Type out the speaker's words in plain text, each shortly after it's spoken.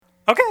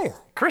Okay,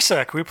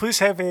 Karissa, can we please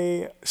have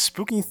a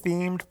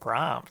spooky-themed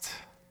prompt?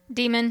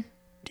 Demon.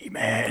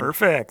 Demon.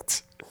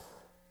 Perfect.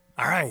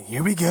 All right,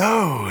 here we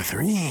go.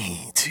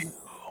 3, 2,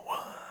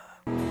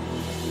 1.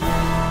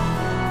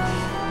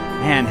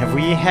 Man, have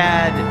we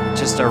had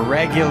just a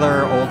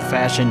regular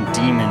old-fashioned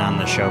demon on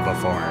the show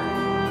before?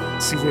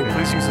 CJ,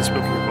 please use a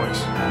spookier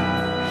voice.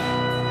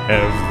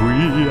 Have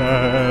we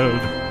had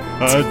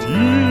a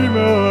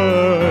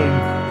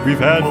demon? We've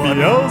had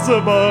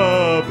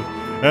Beelzebub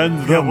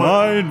and the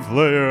Mind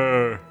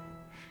Flayer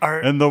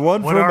and the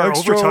one from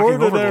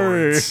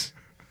Extraordinary.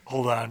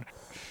 Hold on.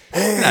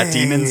 Hey, not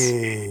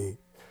demons.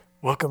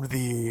 Welcome to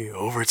the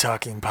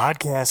Overtalking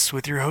Podcast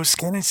with your hosts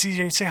Ken and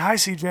CJ. Say hi,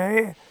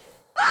 CJ.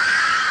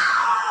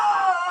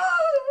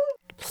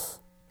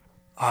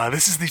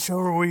 This is the show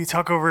where we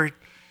talk over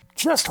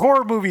just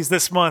horror movies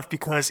this month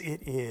because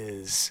it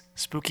is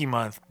spooky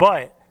month.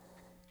 But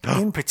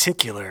in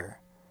particular,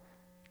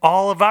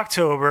 all of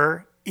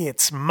October,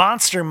 it's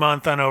Monster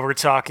Month on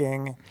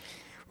Overtalking.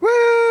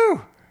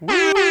 Woo!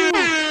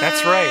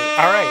 That's right.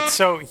 All right.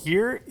 So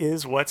here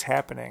is what's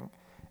happening.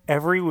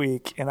 Every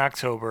week in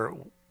October,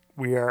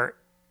 we are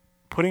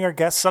putting our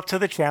guests up to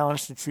the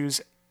challenge to choose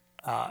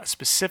a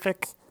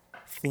specific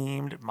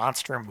themed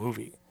monster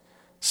movie.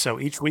 So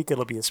each week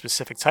it'll be a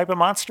specific type of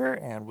monster,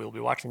 and we'll be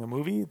watching a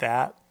movie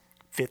that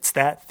fits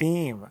that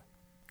theme.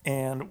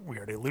 And we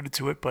already alluded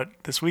to it, but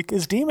this week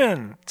is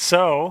Demon.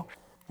 So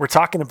we're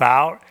talking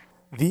about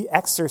The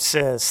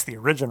Exorcist, the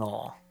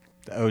original.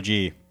 The OG.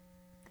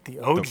 The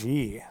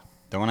OG.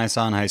 The one I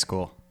saw in high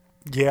school.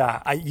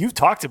 Yeah, you've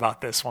talked about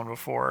this one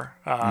before,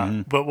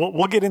 but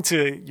we'll get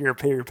into your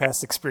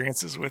past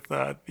experiences with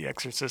The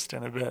Exorcist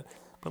in a bit.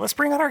 But let's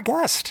bring on our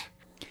guest.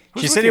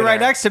 Who's She's with sitting you right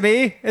there? next to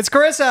me. It's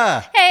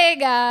Karissa. Hey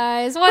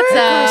guys, what's Hey,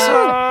 up?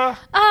 Karissa.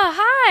 Oh,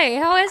 hi.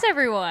 How is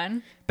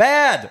everyone?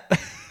 Bad.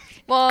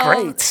 Well,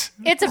 Great.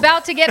 It's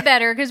about to get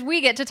better because we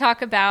get to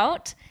talk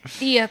about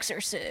The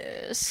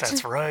Exorcist.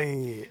 That's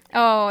right.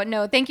 Oh,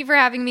 no. Thank you for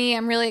having me.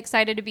 I'm really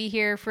excited to be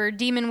here for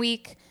Demon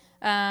Week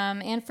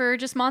and for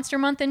just Monster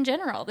Month in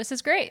general. This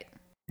is great.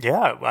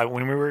 Yeah,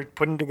 when we were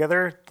putting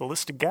together the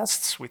list of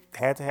guests, we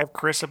had to have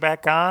Karissa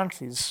back on.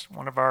 She's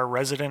one of our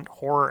resident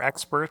horror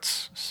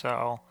experts,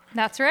 so...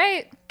 That's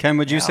right. Ken,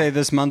 would you say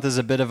this month is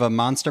a bit of a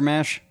monster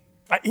mash?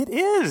 It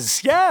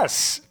is,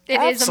 yes.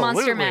 It is a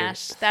monster Absolutely.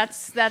 mash.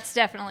 That's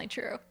definitely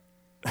true.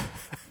 How long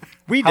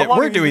We're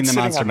have you doing been the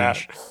sitting monster on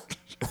mash.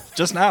 that?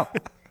 Just now.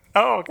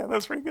 Oh, okay,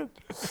 that's pretty good.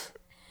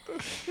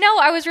 No,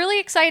 I was really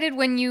excited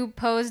when you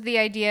posed the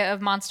idea of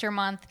Monster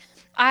Month.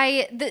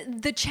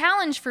 The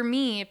challenge for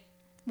me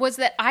was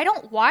that I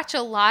don't watch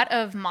a lot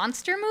of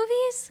monster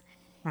movies.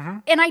 Mm-hmm.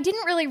 And I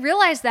didn't really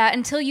realize that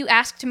until you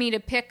asked me to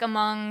pick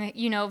among,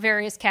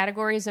 various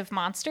categories of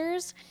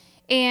monsters.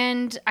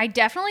 And I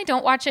definitely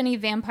don't watch any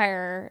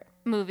vampire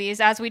movies.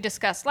 As we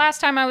discussed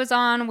last time I was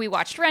on, we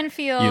watched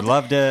Renfield. You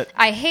loved it.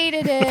 I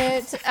hated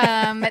it.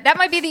 That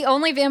might be the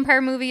only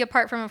vampire movie,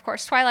 apart from, of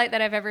course, Twilight,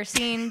 that I've ever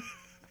seen.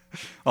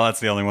 Well,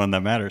 that's the only one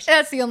that matters.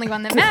 That's the only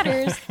one that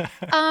matters.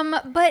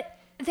 But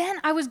then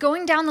I was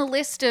going down the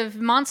list of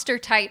monster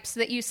types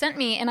that you sent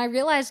me, and I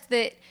realized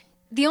that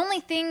the only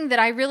thing that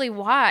I really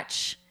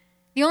watch,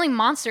 the only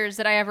monsters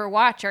that I ever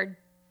watch are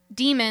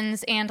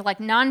demons and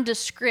like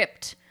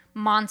nondescript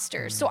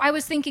monsters. So I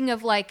was thinking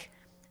of like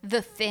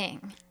The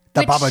Thing.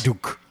 The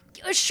Babadook.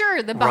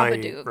 Sure, the Right,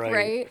 Babadook, right.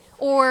 right?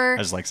 Or I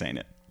just like saying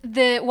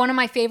it. one of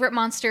my favorite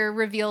monster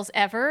reveals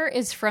ever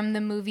is from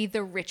the movie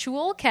The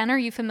Ritual. Ken, are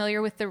you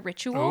familiar with The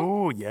Ritual?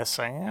 Oh, yes,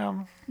 I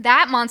am.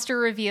 That monster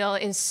reveal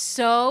is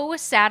so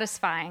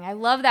satisfying. I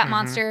love that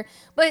monster,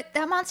 but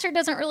that monster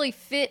doesn't really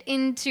fit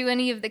into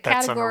any of the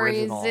That's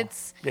categories. unoriginal.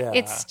 Yeah.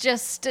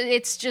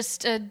 It's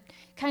just a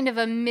kind of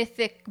a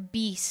mythic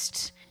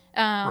beast.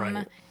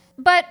 Right.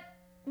 But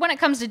when it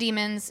comes to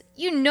demons,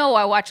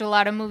 I watch a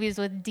lot of movies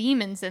with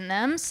demons in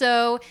them.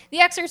 So The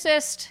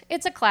Exorcist,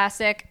 it's a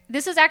classic.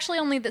 This is actually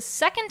only the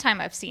second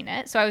time I've seen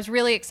it, so I was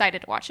really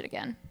excited to watch it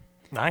again.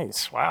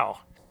 Nice. Wow.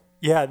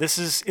 Yeah,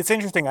 it's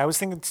interesting. I was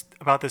thinking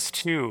about this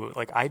too.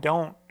 Like, I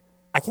can't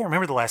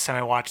remember the last time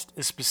I watched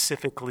a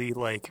specifically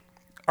like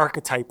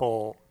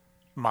archetypal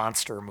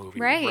monster movie.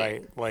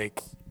 Right.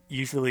 Like,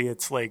 usually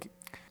it's like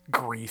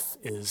grief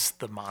is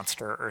the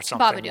monster or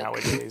something Babadook.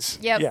 nowadays.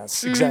 Yep.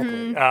 Yes,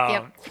 exactly.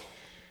 Yep.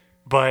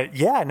 But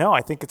yeah, no,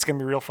 I think it's going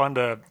to be real fun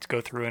to go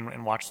through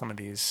and watch some of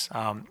these.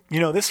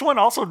 This one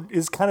also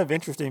is kind of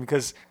interesting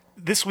because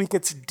this week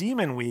it's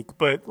Demon Week,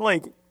 but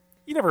like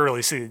you never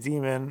really see the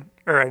demon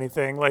or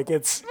anything. Like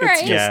it's Right.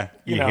 just, Yeah,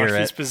 you hear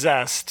she's it.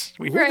 possessed.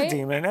 We hear Right. the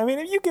demon. I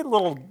mean, you get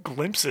little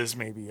glimpses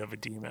maybe of a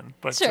demon,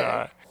 but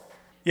Sure.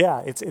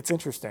 yeah, it's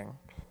interesting.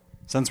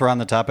 Since we're on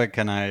the topic,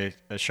 can I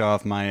show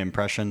off my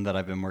impression that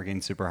I've been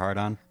working super hard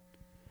on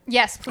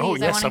Yes, please. Oh, I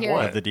yes, want to of hear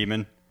what? of it. the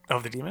demon?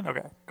 Of the demon?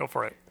 Okay, go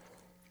for it.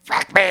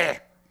 Fuck me.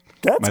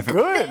 That's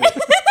good.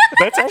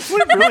 That's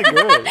actually really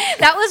good.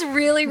 That was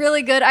really,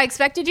 really good. I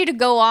expected you to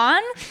go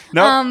on.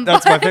 No,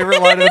 that's my favorite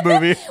line of the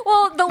movie.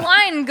 Well, the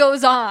line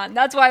goes on.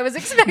 That's why I was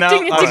expecting No,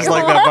 it I to just go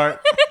like on. that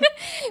part.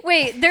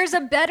 Wait, there's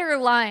a better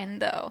line,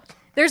 though.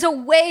 There's a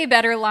way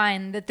better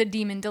line that the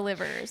demon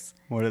delivers.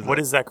 What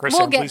is that, Chris?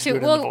 We'll get to it.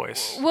 In the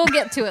voice. We'll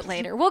get to it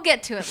later.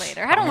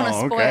 I don't want to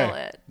spoil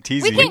it.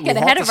 Teasing. We can't get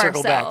ahead of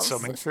circle ourselves. Back,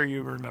 so make sure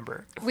you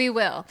remember. We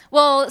will.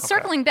 Well,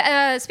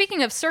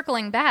 speaking of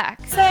circling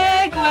back,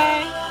 Segue.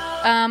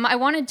 I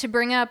wanted to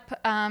bring up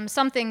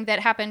something that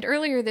happened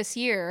earlier this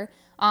year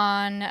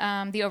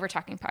on the Over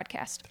Talking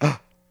podcast.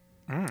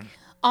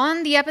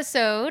 On the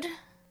episode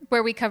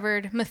where we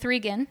covered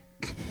Mithrigan.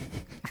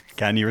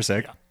 Ken, you were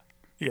sick.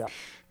 Yeah.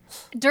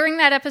 During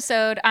that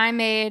episode, I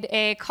made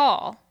a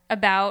call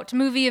about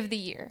movie of the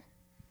year.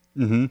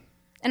 Mm-hmm.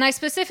 And I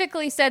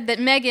specifically said that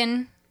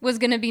Megan was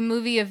going to be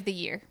movie of the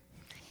year.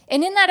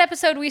 And in that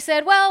episode, we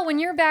said, well, when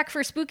you're back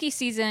for spooky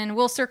season,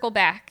 we'll circle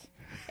back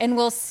and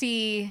we'll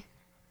see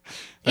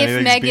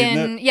if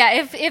Megan,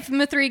 if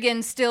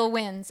Mithrigan still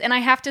wins. And I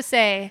have to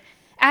say,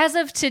 as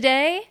of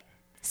today,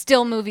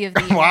 still movie of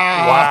the year.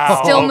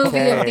 Wow. Still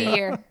movie of the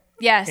year.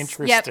 Yes.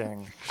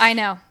 Interesting. Yep. I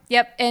know.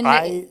 Yep.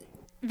 And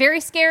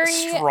very scary.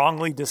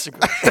 Strongly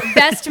disagree.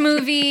 Best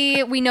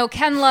movie. We know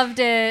Ken loved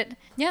it.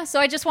 Yeah, so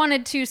I just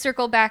wanted to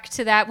circle back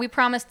to that. We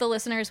promised the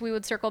listeners we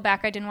would circle back.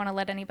 I didn't want to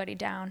let anybody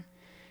down.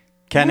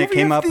 Ken, it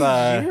came up.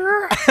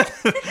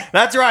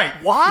 That's right.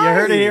 Why? You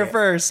heard it here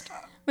first.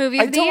 Movie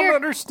of the year. I don't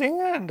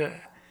understand.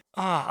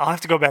 I'll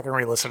have to go back and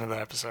re-listen to the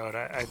episode.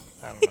 I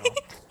don't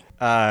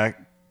know.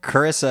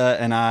 Karissa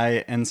and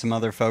I and some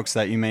other folks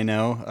that you may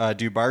know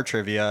do bar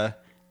trivia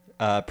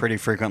pretty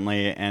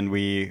frequently, and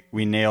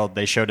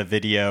they showed a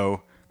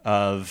video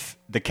of,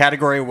 the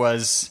category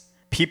was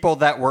people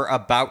that were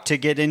about to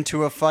get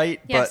into a fight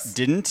but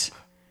didn't,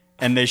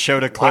 and they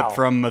showed a clip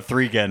from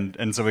Mithrigan,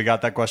 and so we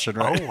got that question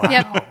right. Oh, wow.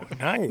 Yep.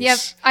 Nice. Yep.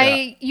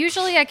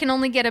 I can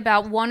only get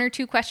about 1 or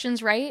 2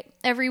 questions right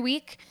every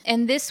week.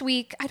 And this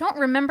week, I don't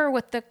remember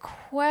what the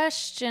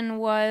question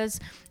was,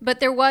 but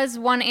there was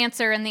one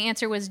answer, and the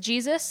answer was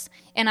Jesus,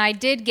 and I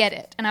did get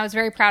it, and I was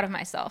very proud of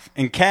myself.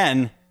 And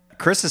Ken,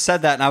 Chris has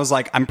said that, and I was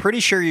like, I'm pretty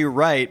sure you're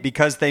right,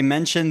 because they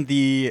mentioned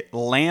the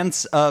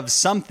lance of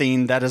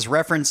something that is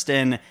referenced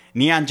in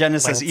Neon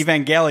Genesis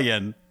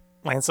Evangelion.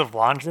 Lance of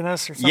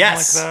Longinus or something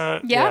like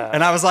that? Yeah.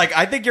 And I was like,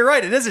 I think you're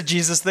right. It is a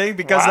Jesus thing,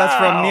 because that's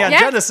from Neon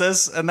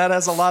Genesis, and that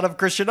has a lot of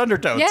Christian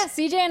undertones. Yeah,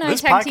 CJ and I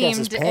this tag podcast teamed.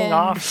 is paying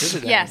off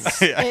dividends.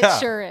 Yes, it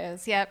sure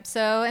is. Yep.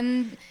 So,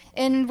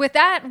 and with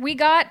that, we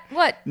got,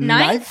 what,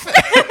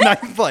 9th?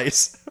 Ninth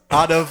place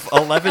out of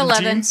 11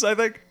 teams, I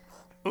think.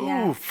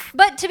 Yeah. Oof.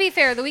 But to be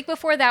fair, the week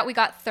before that, we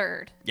got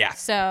 3rd. Yeah.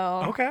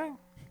 So Okay.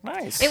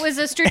 Nice. it was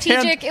a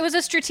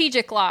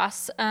strategic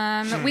loss.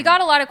 We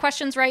got a lot of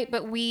questions right,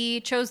 but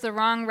we chose the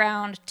wrong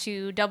round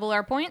to double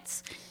our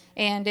points,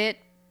 and it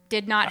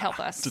did not help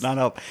us. Did not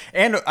help.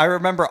 And I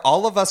remember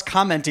all of us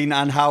commenting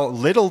on how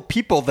little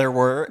people there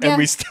were, and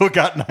we still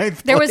got 9th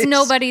place. There was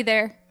nobody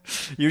there.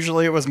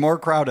 Usually it was more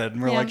crowded,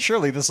 and we're like,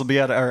 surely this will be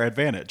at our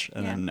advantage.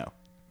 And then no.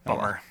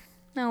 Bummer.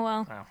 Oh,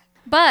 well. Wow.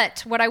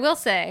 But what I will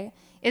say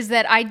is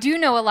that I do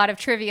know a lot of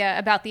trivia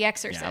about The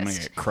Exorcist. Yeah, I'm going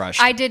to get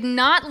crushed. I did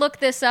not look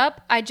this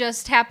up. I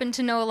just happen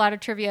to know a lot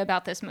of trivia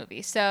about this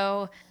movie.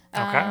 So,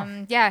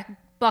 yeah,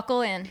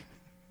 buckle in.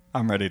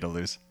 I'm ready to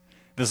lose.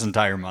 This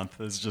entire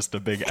month is just a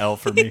big L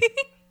for me.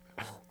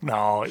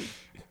 No,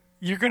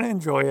 you're going to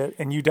enjoy it,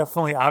 and you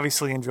definitely,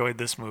 obviously enjoyed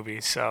this movie,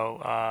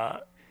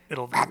 so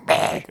it'll be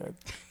really good.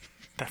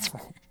 That's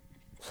right.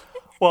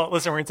 Well,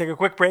 listen, we're going to take a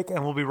quick break,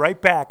 and we'll be right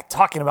back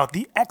talking about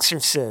The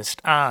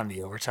Exorcist on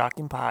the Over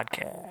Talking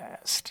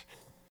podcast.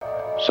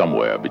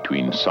 Somewhere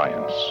between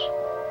science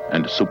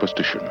and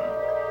superstition,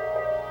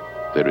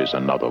 there is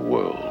another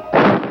world.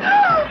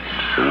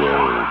 The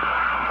world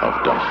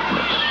of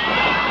darkness.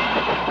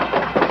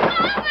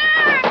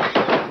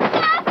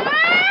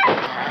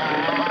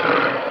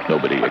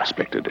 Nobody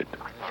expected it.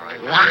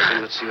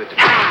 Let's see what the...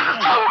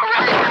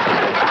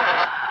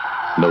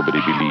 Nobody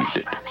believed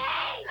it.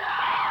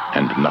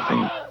 And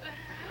nothing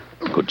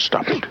could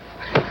stop it.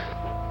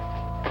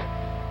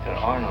 There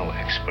are no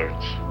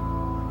experts.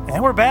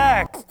 And we're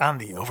back on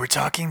the Over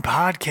Talking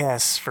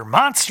podcast for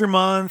Monster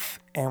Month,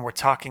 and we're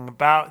talking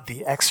about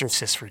The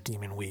Exorcist for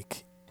Demon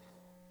Week.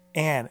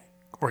 And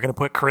we're going to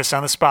put Karissa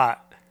on the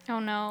spot.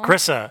 Oh, no.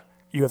 Karissa,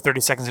 you have 30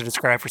 seconds to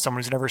describe for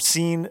someone who's never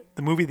seen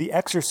the movie The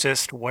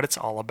Exorcist what it's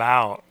all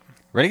about.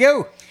 Ready to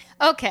go.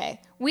 Okay,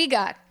 we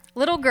got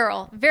little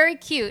girl, very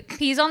cute,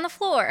 pees on the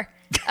floor.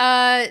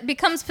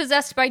 Becomes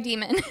possessed by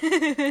demon.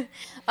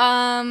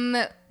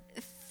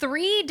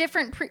 3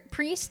 different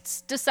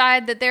priests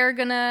decide that they're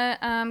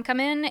gonna come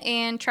in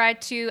and try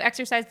to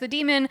exorcise the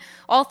demon.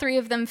 All 3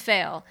 of them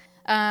fail.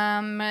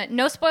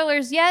 No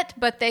spoilers yet,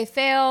 but they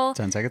fail.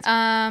 10 seconds.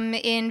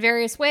 In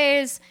various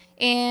ways.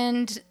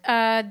 And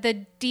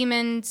the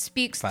demon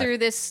speaks 5, through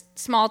this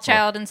small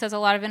child 4, and says a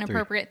lot of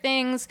inappropriate 3,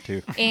 things.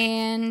 2,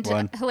 and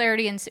 1.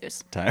 Hilarity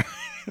ensues. Time.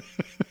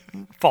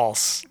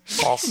 False.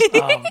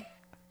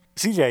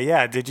 CJ,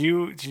 yeah, did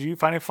you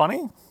find it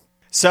funny?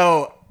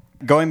 So,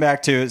 going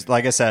back to,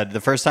 like I said,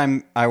 the first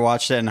time I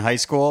watched it in high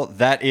school,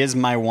 that is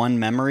my one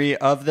memory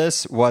of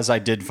this, was I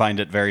did find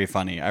it very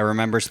funny. I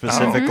remember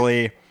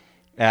specifically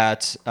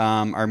at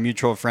our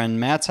mutual friend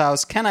Matt's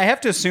house. Ken, I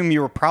have to assume you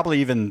were probably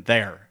even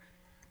there.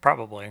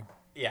 Probably.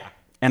 Yeah.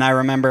 And I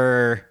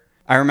remember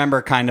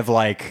kind of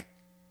like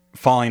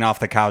falling off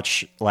the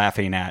couch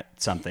laughing at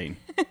something.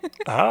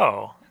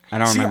 Oh. I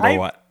don't remember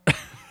what.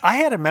 I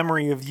had a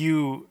memory of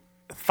you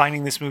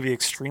finding this movie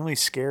extremely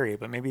scary,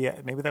 but maybe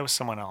that was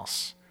someone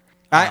else.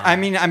 I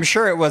mean, I'm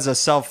sure it was a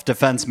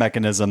self-defense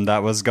mechanism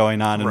that was going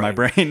on in my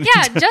brain.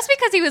 Yeah, just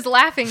because he was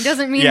laughing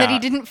doesn't mean that he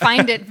didn't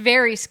find it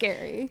very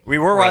scary. We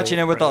were watching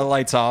it with the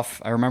lights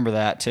off. I remember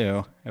that,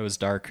 too. It was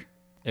dark.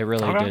 It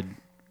really did.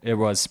 It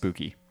was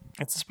spooky.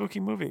 It's a spooky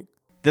movie.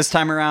 This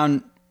time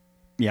around,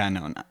 yeah,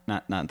 no,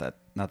 not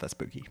that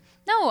spooky.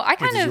 No, I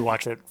kind Did of... you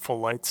watch it full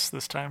lights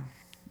this time?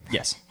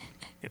 Yes.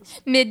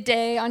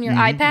 midday on your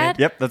iPad.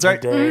 Yep, that's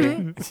right.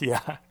 Day.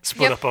 Yeah.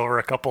 Split up over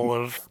a couple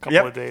of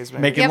days,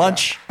 maybe. Making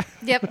lunch.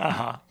 Yep.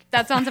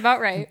 That sounds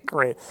about right.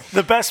 Great.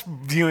 The best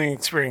viewing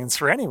experience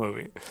for any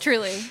movie.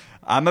 Truly.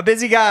 I'm a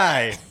busy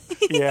guy.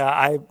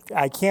 Yeah,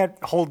 I can't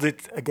hold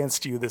it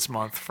against you this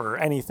month for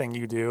anything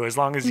you do as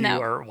long as you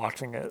are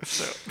watching it.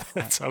 So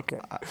that's okay.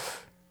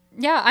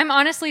 Yeah, I'm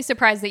honestly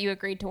surprised that you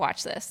agreed to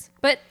watch this.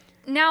 But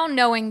now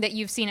knowing that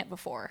you've seen it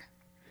before,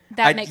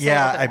 that makes a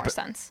little bit more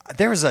sense.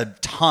 There was a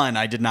ton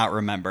I did not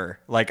remember.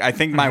 Like, I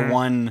think my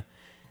one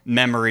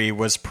memory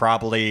was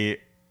probably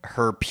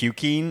her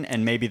puking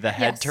and maybe the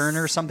head turn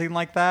or something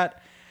like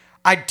that.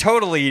 I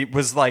totally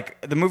was like,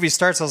 the movie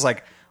starts, I was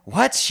like,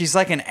 what? She's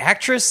like an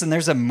actress and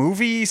there's a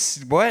movie?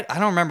 What? I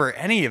don't remember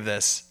any of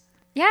this.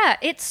 Yeah,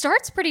 it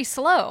starts pretty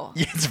slow.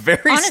 It's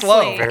very Honestly,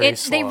 slow. Very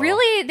slow.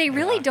 They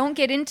really don't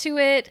get into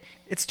it.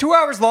 It's 2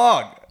 hours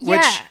long, which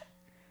Yeah.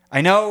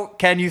 I know,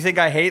 Ken, you think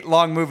I hate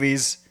long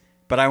movies,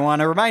 but I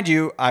want to remind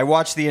you, I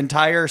watched the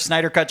entire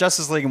Snyder Cut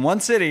Justice League in one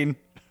sitting.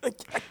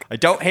 I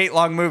don't hate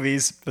long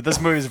movies, but this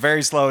movie is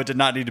very slow. It did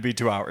not need to be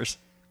 2 hours.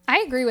 I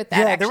agree with that,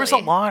 Yeah, actually.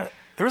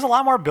 there was a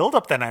lot more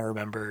buildup than I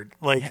remembered.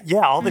 Like,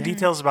 all the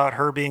details about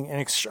her being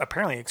an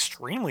apparently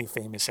extremely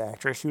famous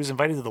actress. She was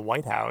invited to the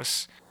White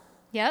House.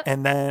 Yep.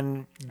 And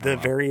then the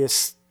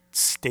various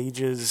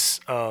stages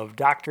of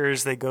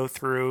doctors they go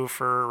through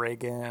for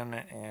Reagan,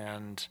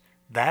 and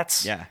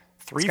that's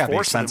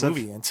 3/4 of the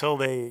movie until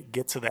they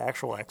get to the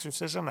actual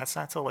exorcism. That's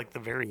not till like the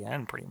very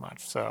end, pretty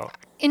much. So,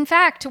 in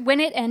fact, when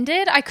it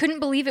ended, I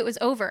couldn't believe it was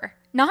over.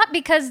 Not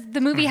because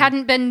the movie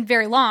hadn't been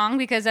very long,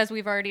 because as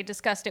we've already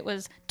discussed, it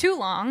was too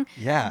long.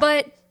 Yeah.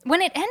 But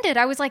when it ended,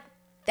 I was like,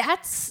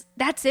 "That's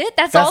it.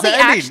 That's all the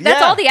action. Yeah.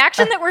 That's all the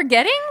action that we're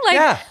getting." Like,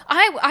 Yeah.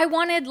 I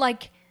wanted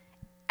like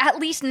at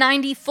least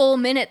 90 full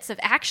minutes of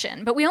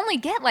action, but we only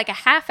get like a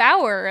half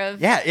hour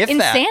of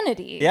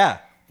insanity. Yeah.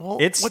 well,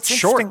 It's what's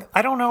short. interesting,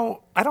 I don't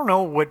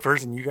know what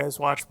version you guys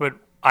watched, but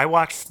I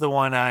watched the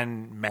one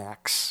on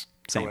Max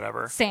or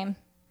whatever. Same.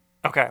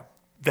 Okay.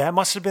 That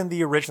must have been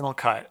the original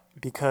cut,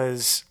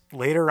 because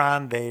later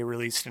on they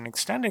released an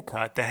extended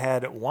cut that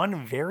had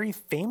one very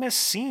famous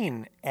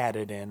scene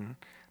added in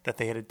that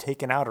they had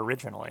taken out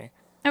originally.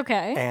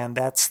 Okay. And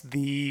that's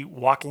the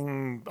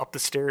walking up the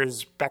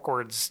stairs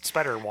backwards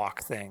spider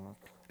walk thing.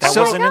 That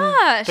So- wasn't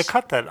Gosh. in the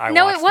cut that I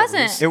No, watched. it wasn't.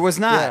 at least. It was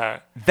not. Yeah.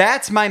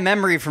 That's my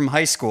memory from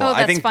high school. Oh, I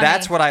that's think funny.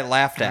 that's what I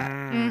laughed at.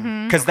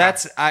 Because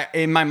that's,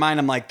 in my mind,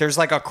 I'm like, there's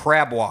like a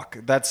crab walk.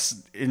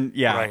 That's,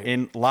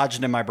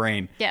 lodged in my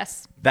brain.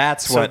 Yes.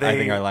 That's So what I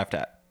think I laughed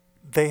at.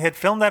 They had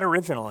filmed that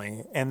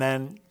originally and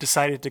then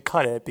decided to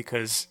cut it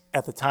because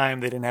at the time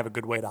they didn't have a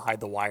good way to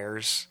hide the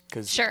wires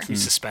because Sure.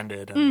 he's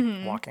suspended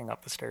and walking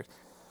up the stairs.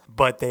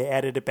 But they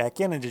added it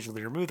back in and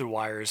digitally removed the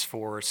wires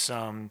for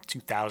some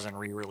 2000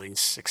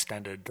 re-release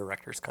extended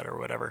director's cut or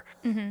whatever.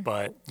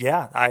 But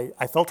yeah,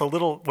 I felt a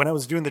little, when I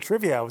was doing the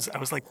trivia, I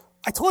was like,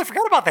 I totally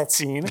forgot about that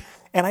scene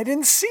and I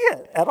didn't see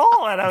it at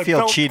all. And I feel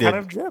felt cheated. kind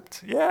of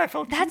gypped. Yeah, I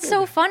felt That's cheated.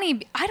 so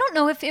funny. I don't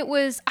know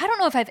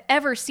if I've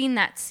ever seen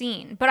that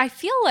scene, but I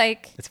feel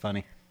like It's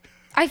funny.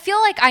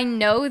 I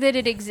know that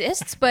it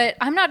exists, but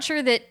I'm not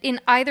sure that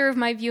in either of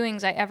my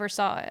viewings I ever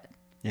saw it.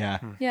 Yeah.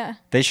 Yeah.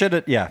 They should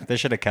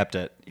have kept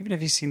it. Even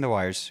if you've seen the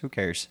wires, who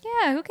cares?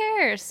 Yeah, who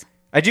cares?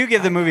 I do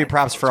give the movie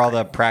props for all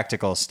the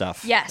practical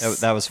stuff.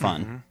 Yes. That was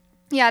fun.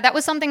 Yeah, that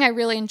was something I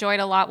really enjoyed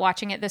a lot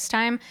watching it this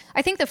time.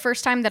 I think the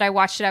first time that I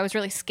watched it, I was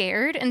really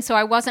scared, and so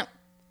I wasn't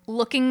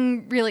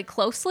looking really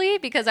closely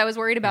because I was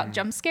worried about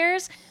jump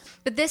scares.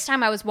 But this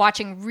time I was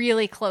watching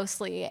really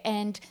closely,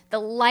 and the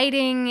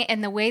lighting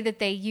and the way that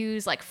they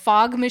use like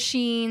fog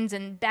machines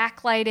and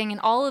backlighting and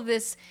all of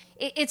this,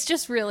 it's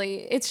just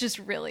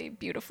really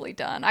beautifully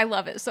done. I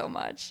love it so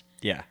much.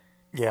 Yeah.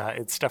 Yeah,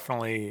 it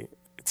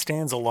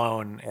stands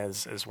alone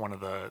as one of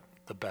the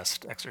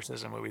best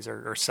exorcism movies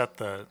or set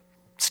the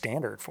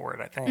standard for it,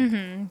 I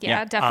think.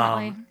 Yeah,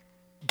 definitely.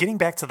 Getting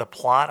back to the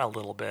plot a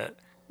little bit,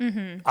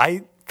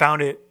 I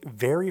found it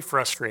very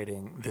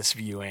frustrating, this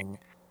viewing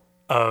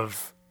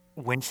of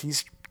when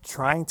she's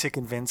trying to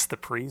convince the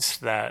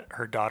priest that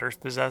her daughter's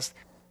possessed,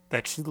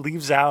 that she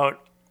leaves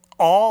out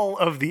all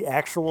of the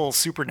actual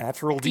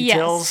supernatural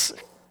details.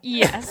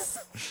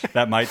 Yes.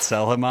 That might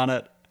sell him on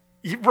it.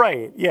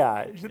 Right,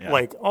 yeah.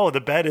 Like,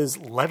 the bed is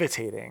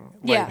levitating.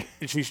 Like,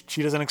 Yeah.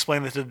 she doesn't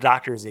explain this to the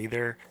doctors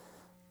either.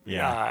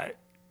 Yeah.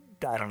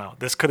 I don't know.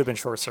 This could have been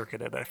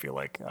short-circuited, I feel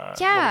like.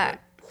 Yeah.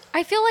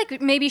 I feel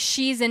like maybe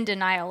she's in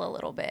denial a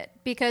little bit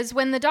because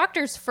when the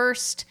doctors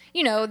first,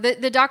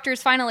 the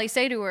doctors finally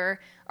say to her,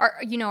 are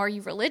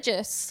you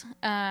religious?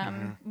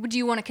 Do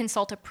you want to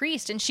consult a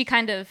priest? And she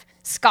kind of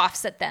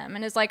scoffs at them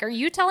and is like, are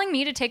you telling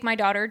me to take my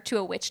daughter to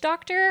a witch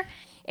doctor?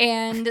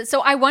 And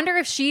so I wonder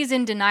if she's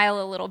in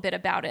denial a little bit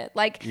about it.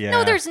 Like,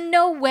 no, there's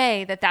no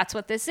way that that's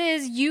what this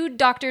is. You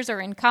doctors are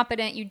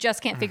incompetent. You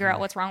just can't figure out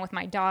what's wrong with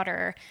my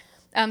daughter.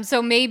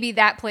 So maybe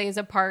that plays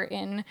a part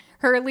in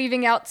her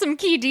leaving out some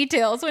key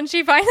details when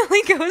she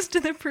finally goes to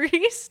the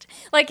priest.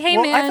 Like, hey,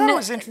 man,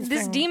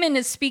 this demon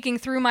is speaking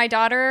through my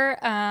daughter.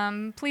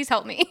 Please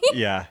help me.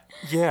 Yeah.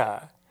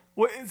 Yeah.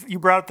 Well, you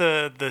brought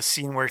up the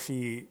scene where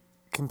he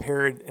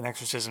compared an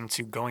exorcism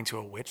to going to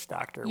a witch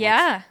doctor.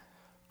 Yeah.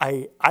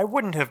 I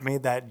wouldn't have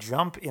made that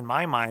jump in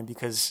my mind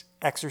because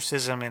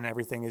exorcism and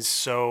everything is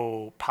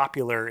so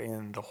popular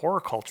in the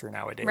horror culture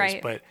nowadays.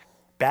 Right. But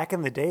back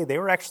in the day, they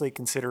were actually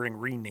considering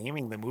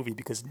renaming the movie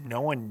because no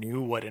one knew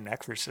what an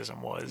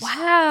exorcism was.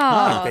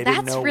 Wow, they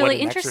didn't that's know really what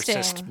an interesting.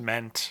 exorcist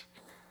meant.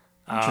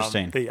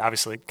 Interesting. They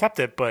obviously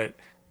kept it, but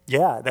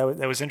yeah, that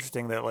was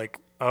interesting. That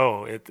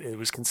it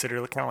was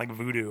considered kind of like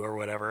voodoo or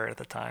whatever at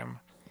the time.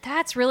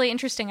 That's really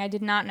interesting. I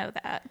did not know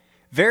that.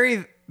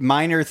 Very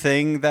minor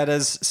thing that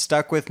has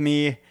stuck with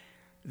me.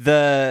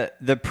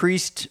 The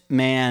priest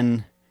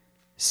man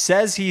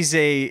says he's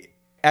a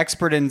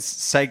expert in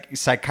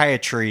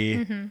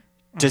psychiatry. Mm-hmm.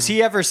 Does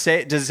he ever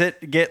say? Does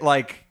it get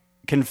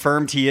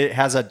confirmed he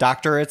has a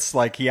doctorate?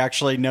 Like he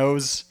actually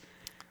knows,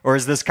 or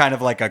is this kind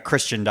of like a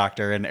Christian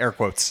doctor in air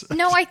quotes?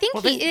 No, I think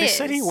he is. They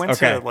said he went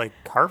to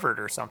Harvard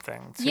or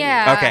something. Too.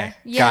 Yeah. Okay.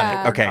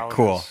 Yeah. Got it. Okay.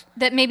 Cool.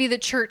 That maybe the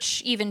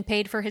church even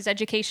paid for his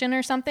education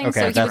or something. Okay,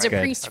 so he was a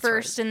good. priest That's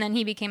first, right. and then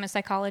he became a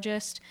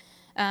psychologist.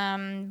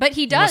 But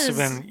he does.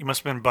 You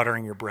must have been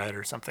buttering your bread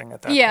or something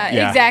at that Yeah,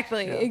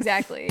 point. Yeah.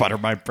 exactly. Butter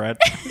my bread.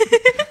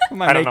 What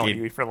am I don't know what making?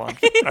 you eat for lunch.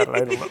 I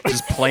don't know.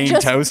 Just plain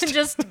toast.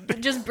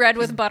 Just bread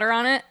with butter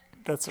on it.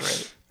 That's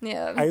right.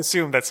 Yeah. I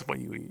assume that's what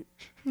you eat.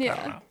 I don't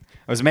Yeah. know.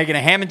 I was making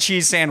a ham and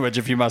cheese sandwich,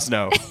 if you must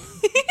know.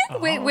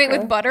 Wait,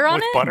 with butter on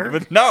With it? butter?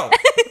 But no,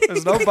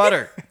 there's no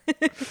butter.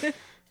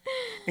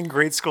 In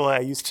grade school, I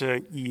used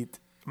to eat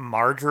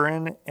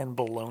margarine and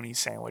bologna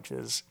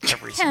sandwiches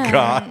every single day.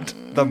 God,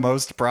 the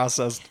most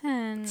processed.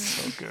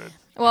 So good.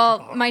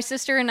 Well, my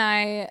sister and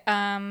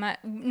I,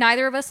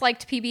 neither of us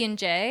liked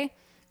PB&J,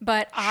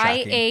 but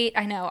Shocking.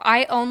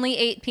 I only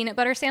ate peanut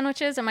butter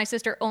sandwiches, and my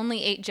sister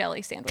only ate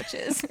jelly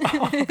sandwiches.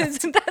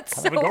 That's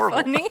so adorable.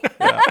 funny.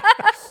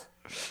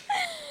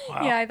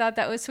 Wow. Yeah, I thought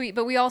that was sweet.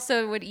 But we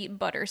also would eat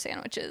butter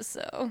sandwiches,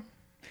 so.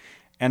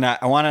 And I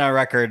want on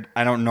record,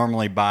 I don't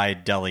normally buy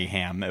deli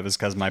ham. It was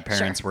because my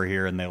parents were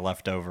here and they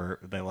left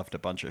a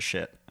bunch of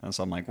shit. And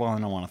so I'm like, well, I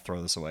don't want to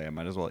throw this away. I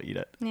might as well eat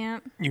it. Yeah.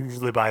 You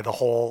usually buy the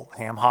whole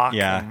ham hock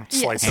and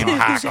slice it Ham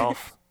hock.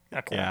 yourself.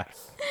 Okay. Yeah.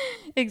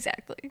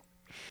 Exactly.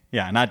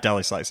 Yeah, not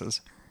deli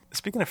slices.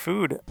 Speaking of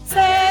food,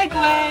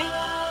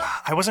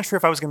 I wasn't sure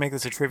if I was going to make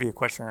this a trivia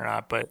question or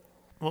not, but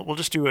we'll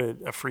just do a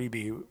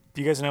freebie.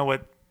 Do you guys know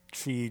what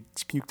she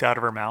puked out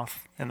of her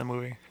mouth in the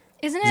movie?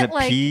 Isn't Is it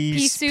like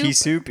pea soup? Pea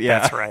soup? Yeah.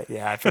 That's right.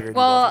 Yeah, I figured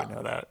Well, you both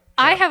would know that.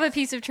 I have a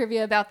piece of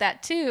trivia about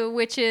that too,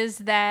 which is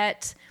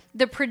that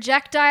the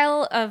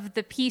projectile of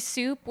the pea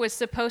soup was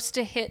supposed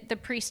to hit the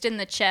priest in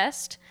the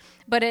chest,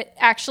 but it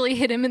actually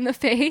hit him in the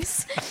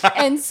face.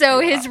 And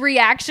so his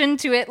reaction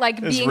to it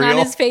being on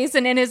real. his face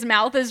and in his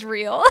mouth is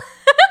real.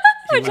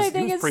 Which I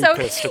think is pretty so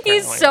pissed,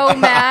 he's apparently. so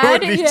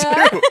mad. Me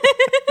Yeah. too.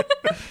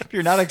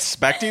 You're not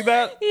expecting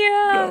that?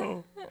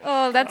 Yeah.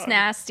 Oh, that's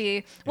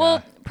nasty.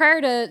 Well, prior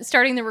to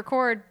starting the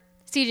record,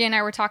 CJ and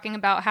I were talking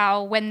about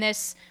how when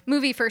this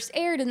movie first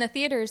aired in the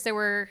theaters, there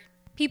were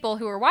people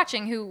who were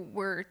watching who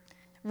were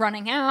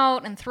running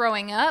out and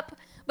throwing up.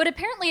 But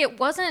apparently it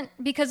wasn't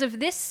because of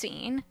this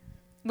scene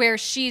where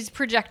she's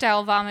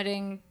projectile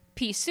vomiting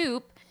pea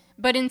soup,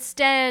 but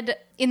instead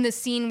in the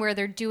scene where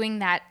they're doing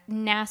that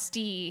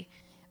nasty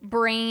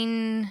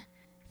brain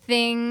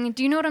thing.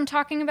 Do you know what I'm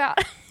talking about?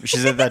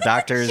 She's at the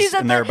doctor's She's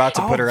at and they're the- about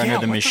to put her Oh, under yeah,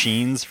 the what the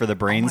machines for the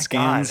brain Oh my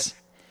scans.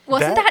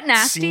 Wasn't that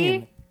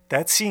nasty?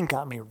 That scene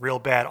got me real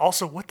bad.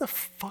 Also, what the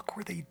fuck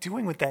were they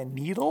doing with that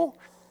needle?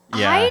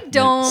 Yeah. I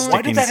don't- Sticking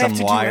Why did that have some to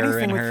do wire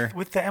anything in with, her.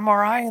 with the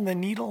MRI and the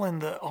needle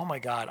and the? Oh my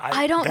god!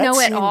 I don't that know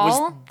at scene all.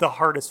 Was the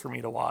hardest for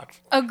me to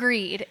watch.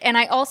 Agreed. And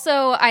I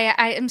also,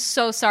 I am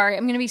so sorry.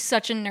 I'm going to be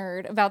such a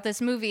nerd about this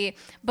movie.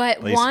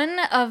 But Please. one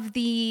of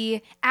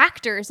the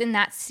actors in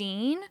that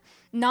scene,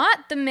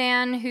 not the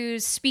man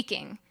who's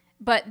speaking,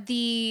 but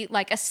the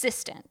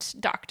assistant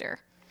doctor,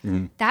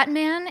 that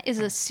man is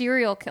a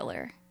serial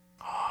killer.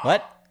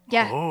 What?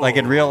 Yeah. Like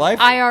in real life?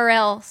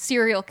 IRL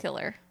serial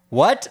killer.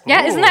 What?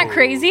 Yeah, isn't that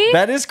crazy?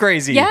 That is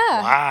crazy. Yeah.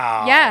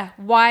 Wow. Yeah,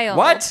 wild.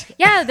 What?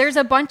 Yeah, there's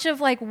a bunch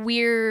of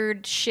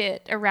weird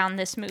shit around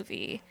this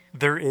movie.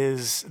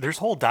 There's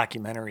whole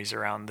documentaries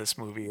around this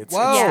movie. It's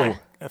Whoa.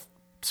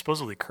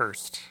 supposedly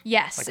cursed.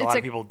 Yes, Like it's a lot a-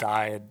 of people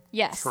died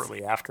Yes.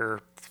 shortly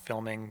after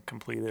filming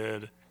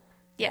completed.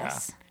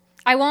 Yes.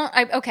 I won't.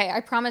 I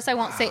promise I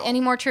won't say any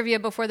more trivia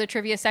before the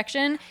trivia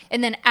section.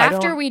 And then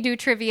after we do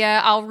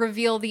trivia, I'll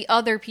reveal the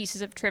other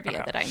pieces of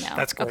trivia that I know.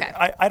 That's good. Okay.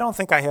 I don't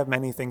think I have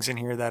many things in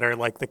here that are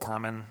like the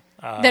common.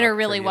 That are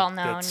really trivia well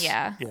known. that's-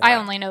 Yeah. I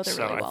only know the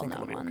so really I well think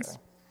it'll known be ones. okay.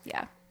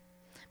 Yeah.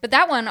 But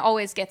that one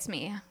always gets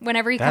me.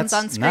 Whenever he comes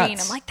That's on screen,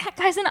 nuts. I'm like, that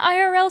guy's an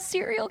IRL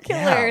serial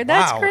killer. Yeah,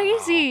 That's wow.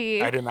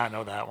 crazy. I did not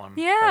know that one.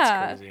 Yeah.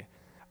 That's crazy.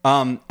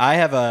 I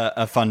have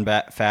a fun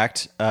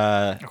fact.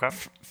 Okay.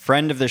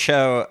 Friend of the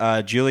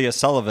show, Julia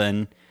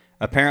Sullivan,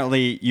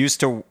 apparently used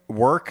to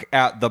work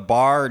at the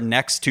bar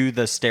next to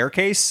the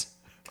staircase.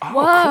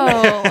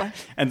 Whoa.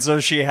 And so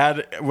she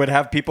would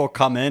have people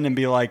come in and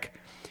be like,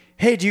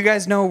 "Hey, do you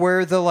guys know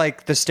where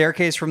the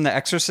staircase from The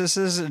Exorcist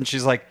is?" And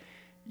she's like,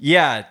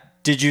 "Yeah,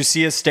 did you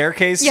see a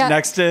staircase Yeah.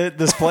 next to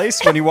this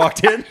place when you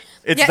walked in?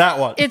 It's Yeah, that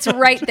one." It's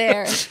right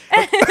there.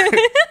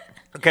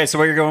 Okay, so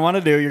what you're going to want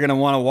to do, you're going to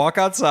want to walk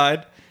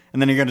outside,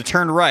 and then you're going to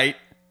turn right,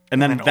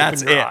 and then And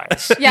that's open your it.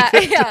 eyes.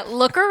 Yeah.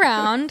 Look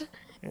around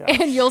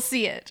and you'll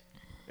see it.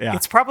 Yeah.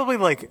 It's probably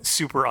like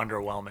super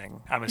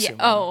underwhelming, I'm Yeah. assuming.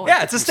 Oh,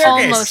 Yeah, it's a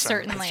staircase. almost It's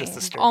certainly. just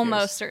a staircase.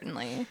 Almost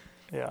certainly.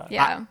 Yeah.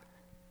 Yeah.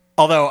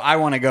 Although I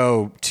want to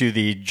go to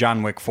the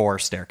John Wick 4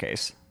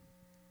 staircase.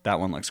 That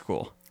one looks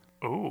cool.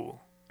 Ooh.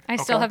 I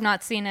still Okay. have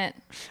not seen it.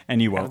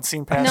 And you Haven't won't.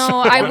 seen past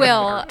No, I one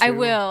will. or I two.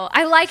 will.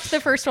 I liked the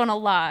first one a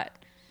lot.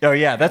 Oh,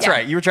 yeah, that's Yeah.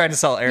 right. You were trying to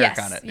sell Eric Yes.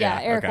 on it. Yeah,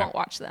 Eric okay. won't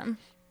watch them.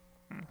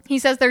 He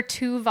says they're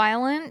too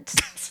violent.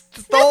 That's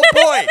the whole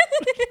point.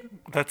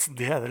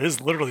 That is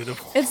literally the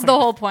point. It's the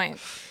whole point.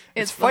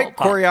 It's the whole Fight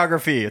point.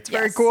 choreography. It's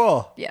very Yes.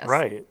 cool. Yes.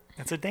 Right.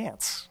 It's a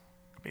dance,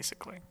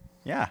 basically.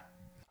 Yeah.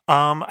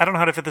 I don't know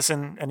how to fit this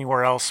in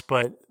anywhere else,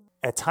 but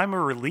at time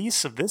of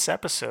release of this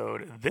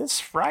episode, this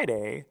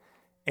Friday,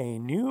 a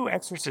new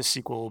Exorcist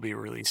sequel will be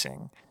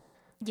releasing.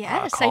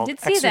 Yes, I called did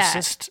see that.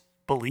 Exorcist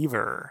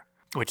Believer,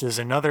 which is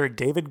another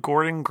David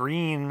Gordon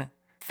Green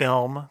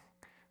film.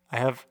 I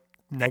have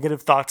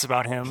negative thoughts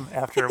about him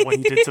after what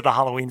he did to the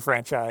Halloween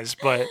franchise,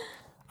 but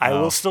I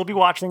will still be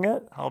watching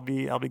it. I'll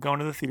be going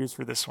to the theaters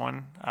for this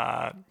one.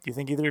 Do you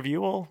think either of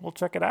you will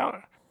check it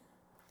out?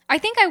 I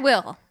think I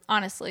will,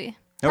 honestly.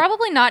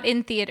 Probably not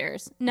in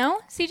theaters. No,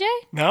 CJ?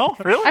 No,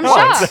 really? I'm No.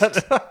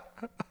 shocked.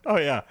 Oh,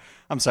 yeah.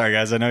 I'm sorry,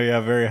 guys. I know you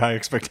have very high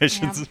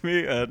expectations Yeah. of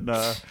me, and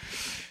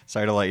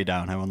sorry to let you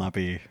down. I will not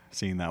be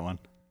seeing that one.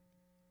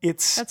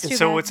 It's That's too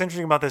so bad. what's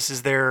interesting about this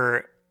is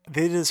it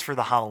is for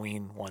the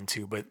Halloween one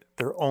too, but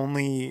they're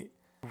only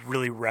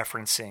really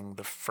referencing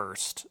the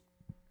first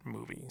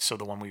movie, so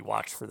the one we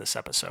watched for this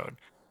episode.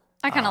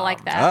 I kind of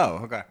like that.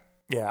 Oh, okay.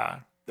 Yeah,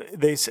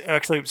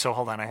 actually. So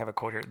hold on, I have a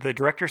quote here. The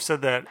director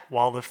said that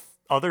while the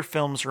other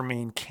films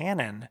remain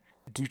canon,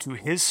 due to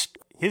his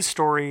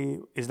story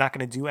is not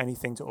going to do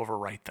anything to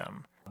overwrite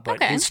them, but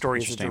Okay. his story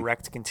is a Interesting.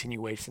 direct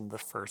continuation of the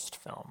first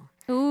film.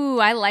 Ooh,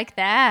 I like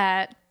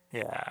that.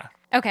 Yeah.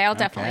 Okay, I'll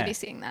definitely Okay. be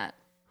seeing that.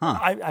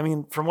 I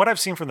mean, from what I've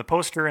seen from the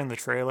poster and the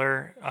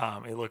trailer,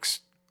 it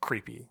looks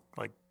creepy,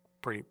 like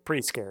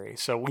pretty scary.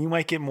 So we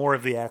might get more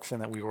of the action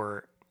that we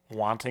were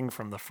wanting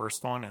from the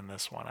first one in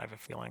this one. I have a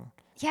feeling.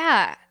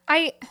 Yeah,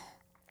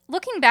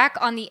 looking back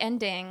on the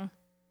ending.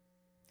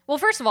 Well,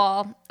 first of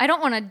all, I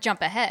don't want to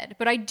jump ahead,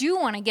 but I do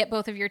want to get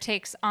both of your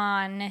takes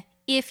on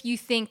if you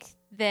think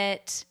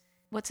that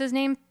what's his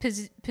name,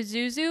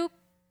 Pazuzu,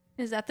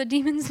 is that the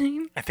demon's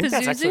name? I think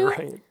that's actually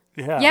right.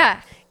 Yeah.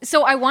 Yeah.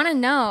 So I want to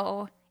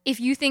know if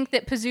you think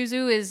that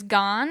Pazuzu is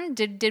gone.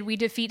 Did we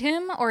defeat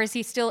him, or is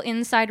he still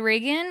inside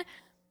Reagan?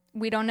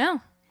 We don't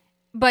know.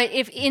 But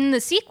if in the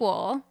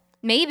sequel,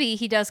 maybe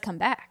he does come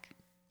back.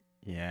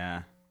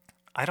 Yeah.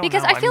 I don't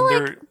Because know. I feel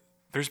mean, like-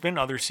 there's been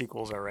other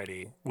sequels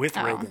already with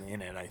Reagan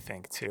in it, I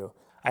think, too.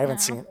 I haven't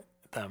seen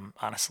them,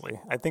 honestly.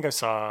 I think I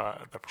saw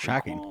the prequel.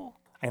 Shocking.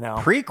 I know.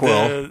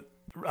 Prequel?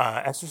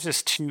 The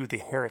Exorcist 2, The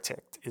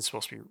Heretic, is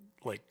supposed to be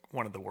like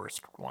one of the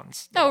worst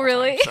ones. of Oh, all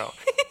really? time.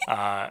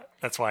 So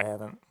that's why I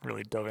haven't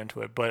really dove into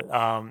it. But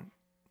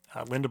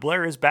Linda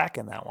Blair is back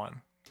in that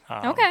one.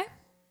 Okay.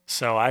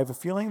 So I have a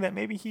feeling that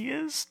maybe he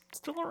is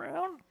still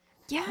around.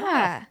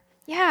 Yeah.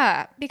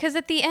 Yeah. Because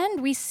at the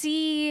end, we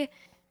see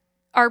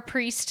our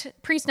priest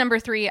number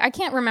 3. I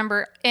can't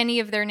remember any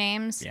of their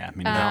names. Yeah,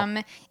 me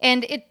neither.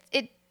 And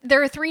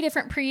there are 3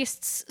 different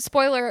priests.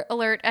 Spoiler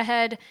alert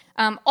ahead.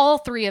 All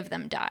 3 of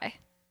them die.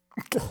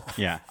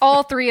 Yeah.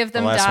 All 3 of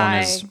them The last die.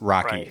 one is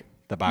Rocky, Right.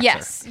 the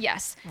boxer.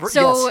 Yes.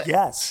 So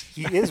yes,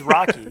 he is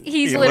Rocky.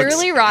 he's He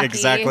literally looks Rocky.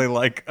 exactly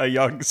like a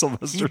young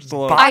Sylvester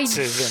Stallone.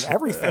 Boxes and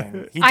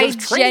everything. He does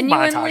training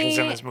montages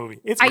in this movie.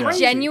 It's I crazy.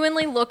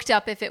 genuinely looked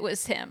up if it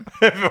was him.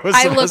 It was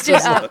I looked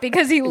Sylvester it up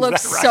because he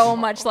looks that right? so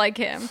much like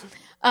him.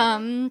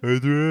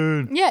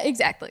 Adrian. Yeah,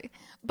 exactly.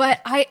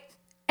 But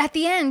at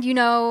the end,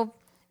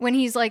 when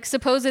he's like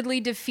supposedly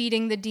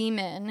defeating the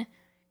demon,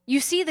 you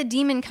see the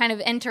demon kind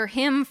of enter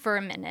him for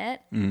a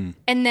minute. And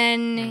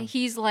then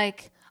he's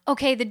like,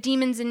 okay, the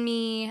demon's in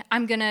me.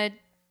 I'm going to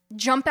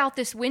jump out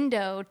this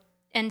window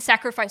and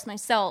sacrifice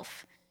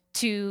myself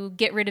to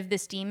get rid of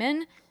this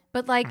demon.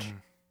 But like,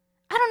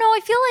 I don't know. I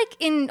feel like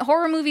in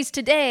horror movies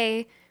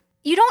today,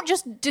 you don't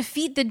just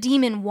defeat the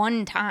demon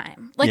one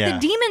time. Like,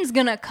 the demon's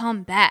gonna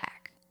come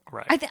back.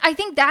 Right. I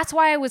think that's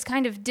why I was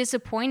kind of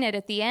disappointed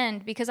at the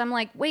end, because I'm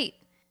like, wait,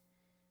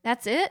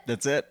 that's it?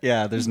 That's it?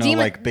 Yeah, there's no,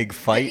 like, big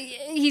fight.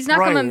 He's not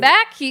coming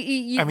back?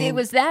 It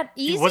was that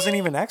easy? He wasn't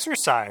even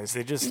exorcised.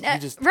 He just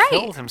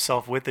killed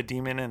himself with the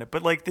demon in it.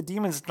 But, like, the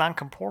demon's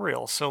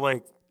non-corporeal, so,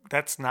 like,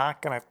 that's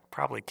not going to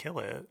probably kill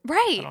it.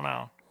 Right. I don't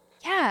know.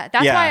 Yeah,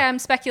 that's why I'm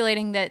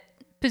speculating that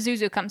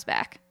Pazuzu comes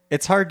back.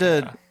 It's hard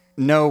to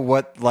know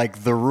what,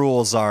 like, the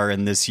rules are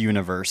in this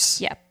universe.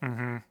 Yep.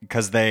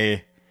 Because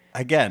they,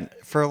 again,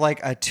 for, like,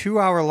 a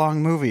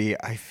 2-hour-long movie,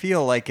 I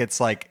feel like it's,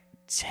 like,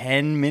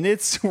 10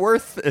 minutes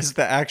worth is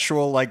the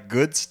actual, like,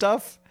 good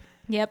stuff.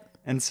 Yep.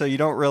 And so you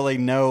don't really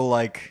know,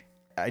 like,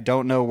 I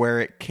don't know where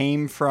it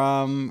came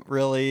from,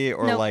 really,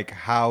 or, like,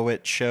 how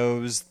it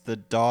shows the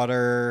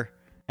daughter.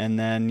 And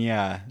then,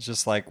 it's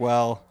just like,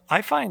 well...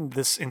 I find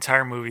this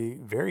entire movie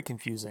very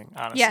confusing,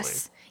 honestly.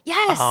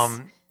 Yes.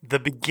 The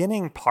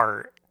beginning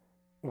part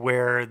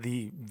where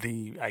the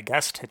I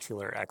guess,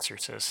 titular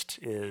exorcist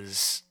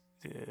is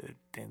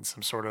in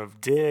some sort of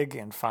dig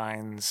and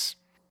finds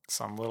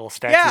some little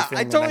statue thing.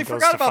 I totally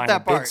forgot about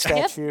that part.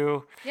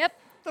 Statue. Yep.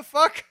 The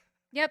fuck?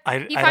 Yep.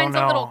 He I finds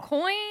don't a little know.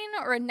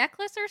 coin or a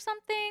necklace or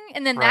something,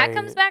 and then that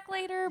comes back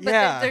later,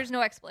 but there's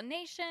no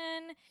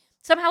explanation.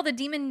 Somehow the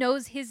demon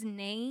knows his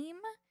name,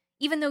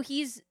 even though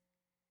he's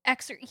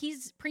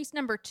priest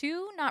number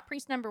 2, not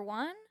priest number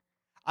 1.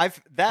 I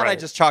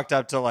just chalked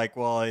up to, like,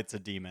 well, it's a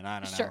demon. I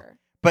don't know. Sure.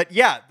 But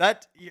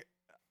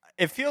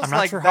it feels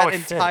like that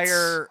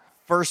entire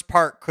first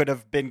part could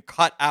have been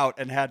cut out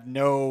and had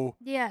no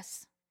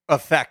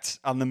effect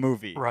on the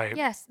movie. Right.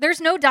 Yes. There's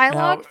no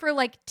dialogue for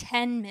like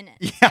 10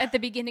 minutes at the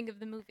beginning of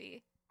the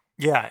movie.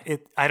 Yeah,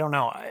 I don't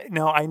know.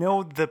 No, I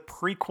know the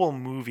prequel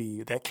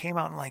movie that came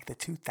out in like the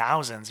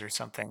 2000s or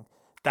something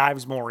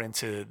dives more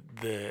into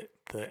the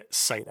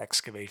site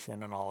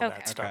excavation and all of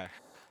that stuff. Okay.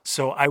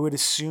 So I would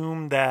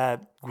assume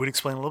that would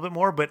explain a little bit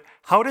more, but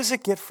how does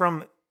it get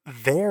from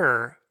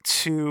there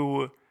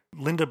to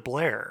Linda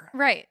Blair?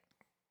 Right.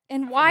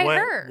 And why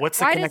her? What's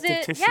the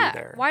connective tissue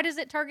there? Why does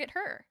it target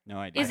her? No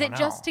idea. Is it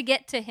just to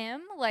get to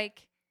him?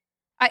 Like,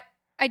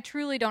 I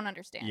truly don't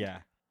understand. Yeah.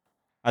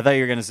 I thought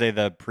you were going to say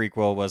the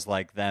prequel was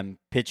like them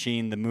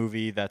pitching the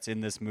movie that's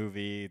in this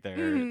movie.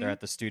 They're at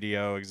the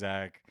studio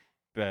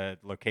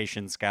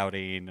location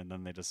scouting, and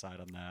then they decide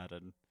on that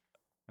and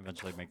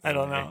eventually make the movie.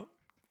 I don't know.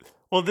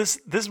 Well, this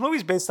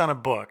movie's based on a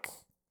book,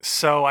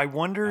 so I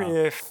wonder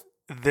if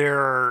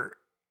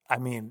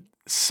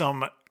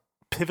some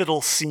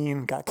pivotal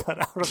scene got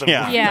cut out of the movie.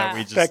 That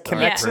we just that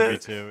connects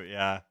it to.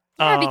 Yeah,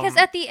 because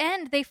at the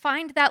end they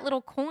find that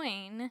little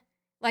coin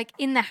like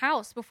in the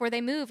house before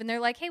they move, and they're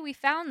like, "Hey, we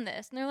found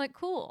this," and they're like,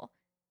 "Cool."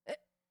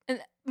 That's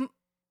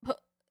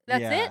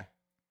it.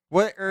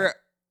 What?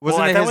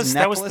 Wasn't it his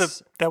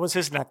necklace? That was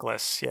his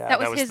necklace. Yeah, that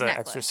was his the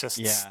necklace.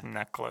 Exorcist's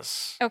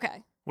necklace.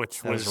 Okay.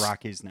 Which was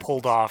Rocky's necklace.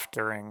 Pulled off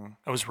during.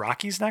 It was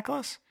Rocky's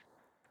necklace.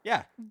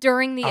 Yeah.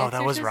 During the exorcism?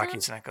 that was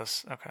Rocky's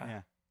necklace. Okay.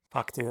 Yeah.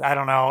 Fuck, dude. I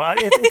don't know.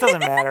 It doesn't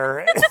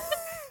matter.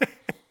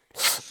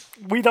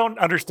 We don't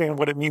understand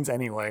what it means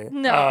anyway.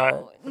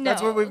 No.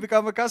 That's what we've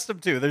become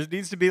accustomed to. There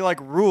needs to be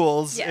like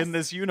rules in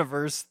this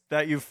universe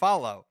that you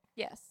follow.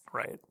 Yes.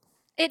 Right.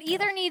 It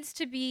either needs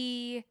to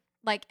be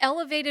like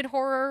elevated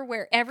horror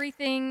where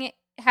everything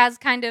has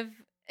kind of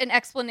an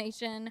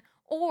explanation,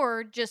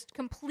 or just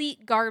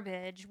complete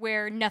garbage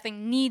where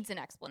nothing needs an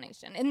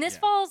explanation. And this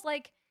falls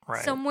like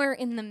somewhere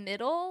in the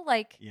middle.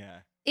 Like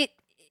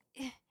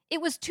it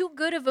was too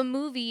good of a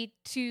movie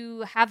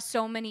to have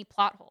so many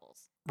plot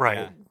holes. Right.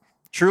 Yeah.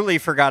 Truly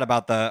forgot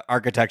about the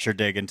architecture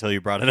dig until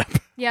you brought it up.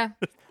 Yeah.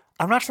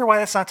 I'm not sure why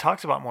that's not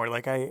talked about more.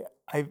 Like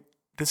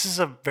this is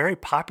a very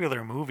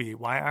popular movie.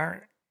 Why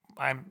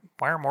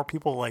aren't more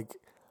people like,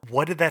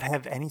 what did that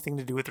have anything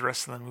to do with the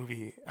rest of the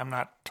movie? I'm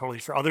not totally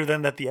sure, other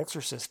than that The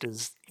Exorcist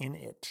is in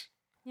it.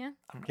 Yeah.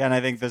 Ken,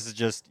 I think this is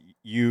just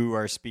you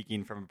are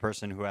speaking from a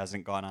person who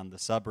hasn't gone on the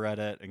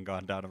subreddit and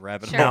gone down a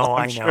rabbit hole. No,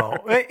 I know.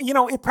 You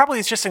know, it probably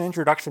is just an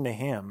introduction to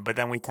him, but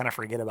then we kind of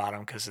forget about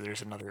him because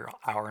there's another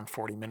hour and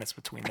 40 minutes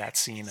between that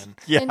scene and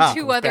and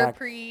two other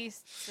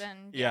priests.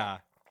 And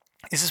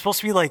Is it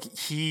supposed to be like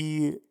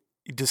he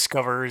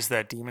discovers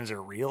that demons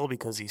are real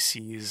because he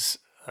sees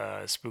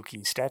a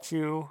spooky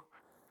statue?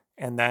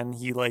 And then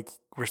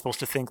we're supposed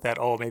to think that,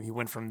 maybe he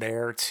went from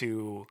there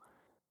to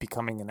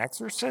becoming an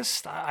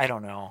exorcist? I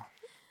don't know.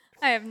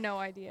 I have no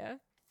idea.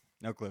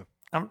 No clue.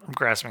 I'm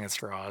grasping at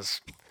straws.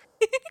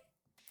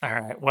 All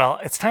right. Well,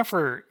 it's time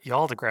for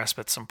y'all to grasp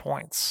at some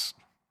points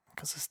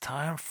because it's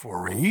time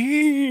for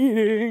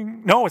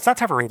rating. No, it's not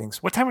time for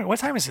ratings. What time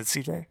is it,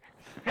 CJ?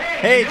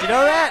 Hey, did you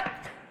know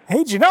that? Hey,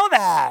 did you know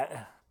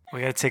that?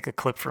 We got to take a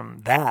clip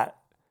from that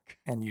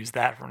and use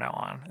that from now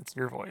on. It's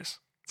your voice.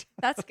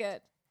 That's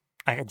good.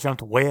 I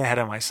jumped way ahead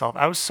of myself.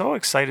 I was so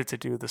excited to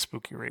do the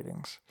spooky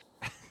ratings.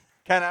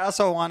 Ken, I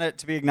also want it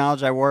to be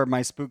acknowledged I wore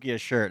my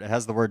spookiest shirt. It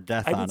has the word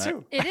death on it.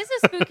 Too. It is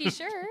a spooky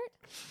shirt.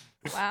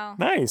 Wow.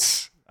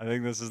 Nice. I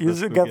think this is you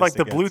the got like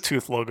the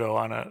Bluetooth logo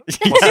on it.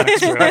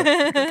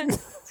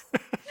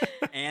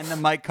 And the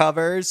mic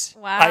covers.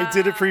 Wow. I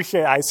did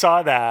appreciate. I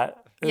saw that.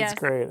 It's Yes,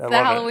 great. I the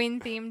love Halloween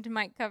themed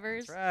mic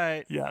covers. That's right.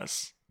 it.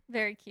 Yes,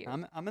 Very cute.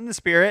 I'm in the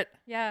spirit.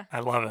 Yeah. I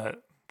love it.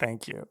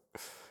 Thank you.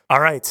 All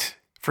right.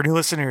 For new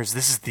listeners,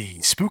 this is the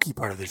spooky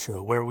part of the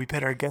show where we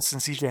pit our guests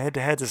and CJ head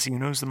to head to see who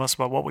knows the most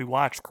about what we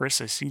watch.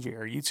 Karissa, CJ,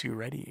 are you two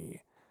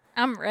ready?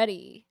 I'm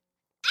ready.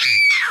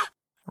 I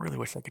really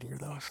wish I could hear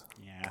those.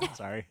 Yeah,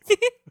 sorry.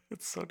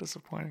 It's so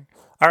disappointing.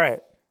 All right.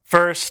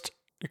 First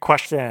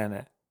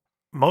question.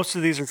 Most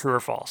of these are true or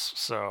false.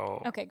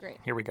 So Okay, great.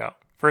 here we go.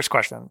 First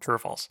question, true or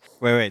false?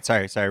 Wait.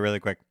 Sorry, really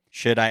quick.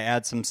 Should I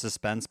add some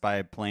suspense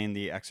by playing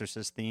the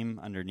Exorcist theme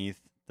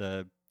underneath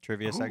the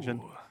trivia section?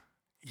 Ooh.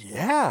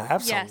 Yeah,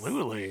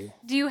 absolutely.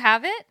 Do you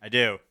have it? I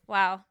do.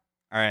 Wow.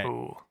 All right.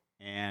 Ooh.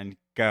 And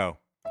go.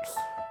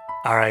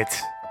 All right.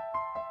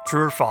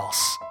 True or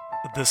false?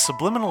 The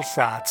subliminal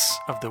shots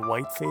of the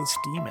white-faced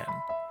demon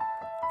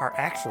are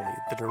actually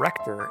the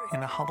director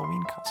in a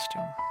Halloween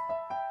costume.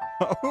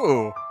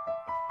 Oh,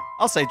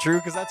 I'll say true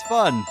because that's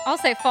fun. I'll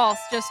say false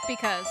just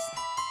because.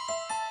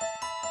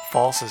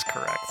 False is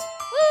correct.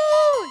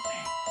 Woo!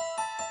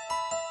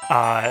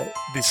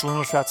 The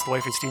subliminal shots of the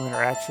white-faced demon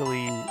are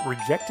actually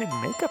rejected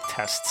makeup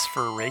tests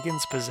for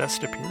Reagan's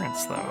possessed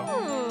appearance, though.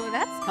 Ooh,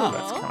 that's cool. Oh,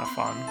 that's kind of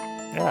fun.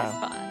 That's Yeah.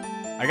 fun.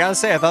 I gotta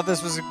say, I thought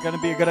this was going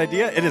to be a good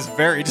idea. It is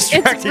very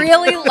distracting. It's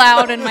really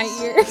loud in my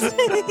ears.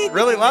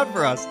 really loud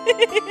for us.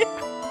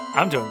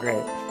 I'm doing great.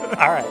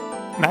 All right.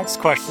 Next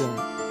question.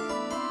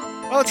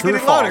 Oh, it's True or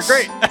getting louder. false?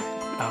 Great.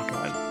 Oh,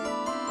 God.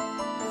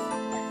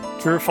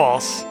 True or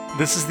false?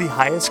 This is the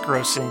highest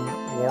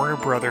grossing Warner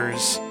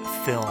Brothers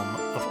film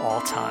of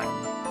all time,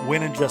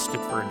 when adjusted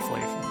for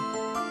inflation.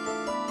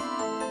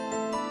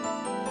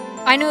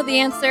 I know the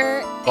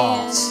answer,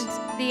 False.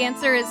 and the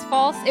answer is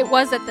false. It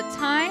was at the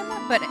time,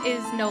 but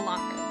is no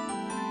longer.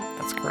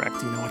 That's correct.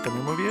 Do you know what the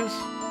new movie is?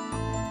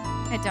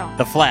 I don't.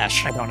 The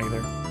Flash. I don't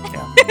either.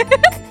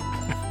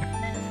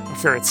 Yeah. I'm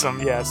sure it's some,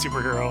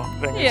 superhero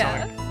thing or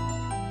Yeah.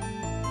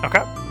 something.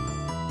 Okay.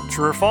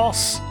 True or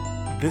false?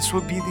 This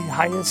would be the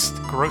highest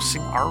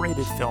grossing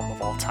R-rated film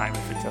of all time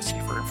if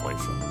adjusted for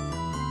inflation.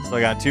 So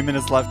I got 2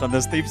 minutes left on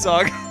this theme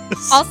song.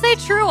 I'll say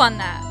true on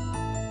that.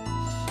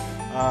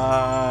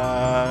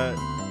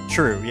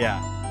 True,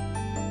 yeah.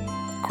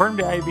 According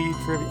to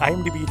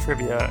IMDb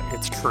trivia,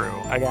 it's true.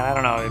 Again, I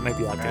don't know. It may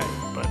be outdated,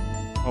 but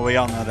Well, we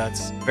all know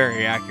that's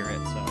very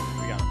accurate, so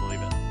we gotta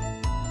believe it.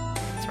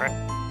 that's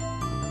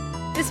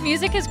right. This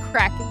music is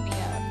cracking me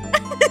up.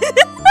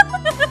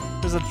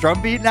 There's a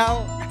drum beat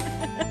now?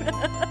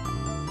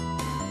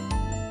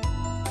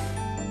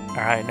 All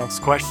right, next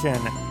question.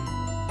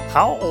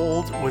 How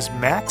old was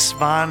Max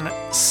von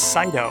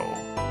Sydow,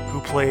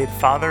 who played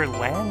Father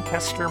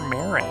Lancaster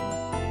Marin?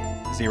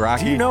 Is he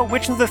Rocky? Do you know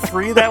which of the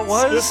three that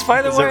was,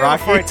 by the Is it way, Rocky?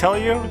 before I tell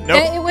you?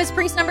 Nope. It was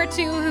priest number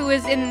 2 who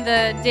was in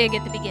the dig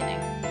at the beginning.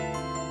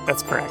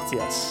 That's correct,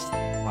 yes.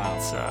 Wow.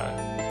 It's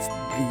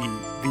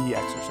the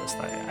Exorcist.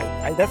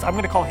 I'm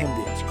going to call him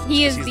the Exorcist.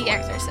 He is 'cause he's the white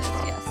Exorcist,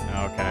 yes.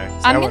 Okay.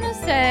 So I'm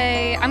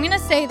gonna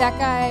say that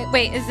guy.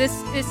 Wait, is this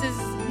is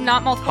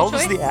not multiple How old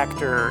choice? is the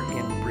actor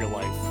in real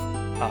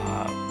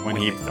life when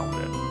he they filmed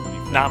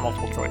it? Not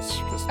multiple choice.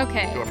 Just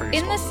Okay. whoever you're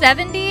In the supposed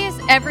 70s,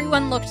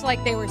 everyone looked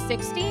like they were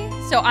 60,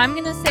 so I'm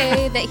gonna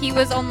say that he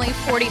was only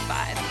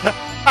 45.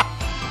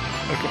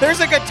 There's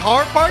a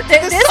guitar part to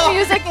This this song.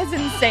 music is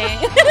insane.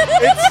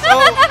 It's so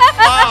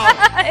wow.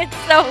 It's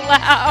so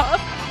loud.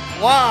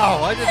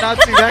 Wow, I did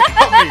not see that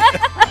coming.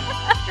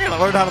 I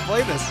gotta learn how to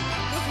play this.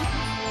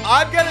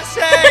 I'm gonna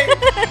say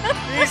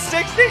he's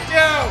 62.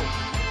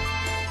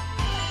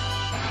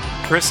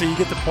 Karissa, you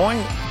get the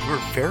point. You were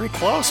very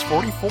close.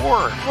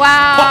 44.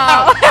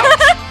 Wow.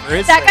 Or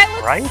is That it? guy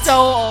looks Right? so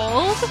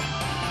old.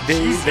 They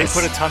Jesus.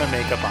 put a ton of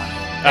makeup on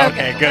him.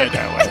 Okay, good.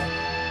 That way.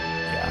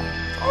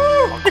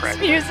 Yeah. All This cracked.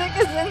 music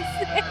is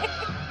insane.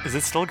 Is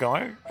it still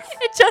going?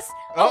 It just.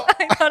 Oh. Oh,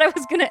 I thought I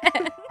was gonna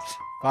end.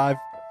 5,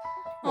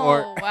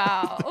 4, Oh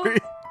wow. 3,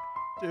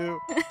 2,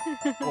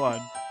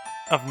 1.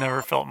 I've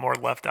never felt more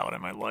left out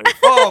in my life.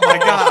 Oh my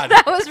God.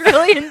 That was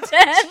really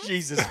intense.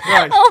 Jesus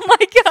Christ. Oh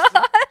my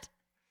god.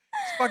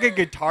 This fucking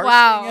guitar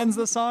Wow. thing ends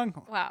the song.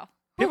 Wow.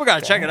 People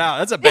gotta check it out.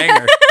 That's a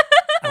banger.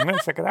 I'm going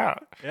to check it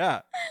out. Yeah.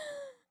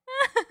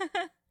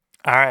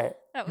 All right.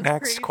 That was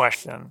Next crazy.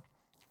 question.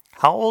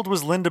 How old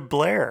was Linda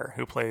Blair,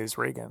 who plays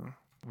Reagan,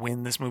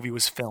 when this movie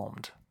was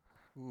filmed?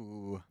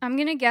 Ooh, I'm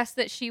gonna guess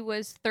that she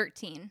was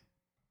 13.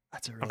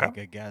 that's a really Okay.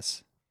 good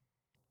guess.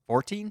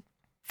 14?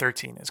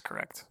 13 is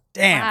correct.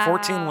 Damn. Wow.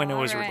 14 when it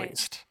was alright.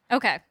 released.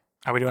 Okay.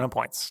 How are we doing on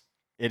points?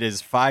 It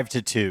is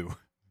 5-2.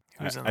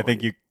 Who's in I the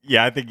think lead? you.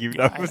 Yeah, I think you.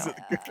 I know.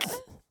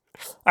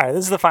 All right,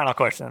 this is the final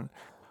question.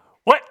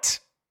 What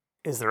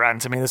is the Rotten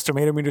Tomatoes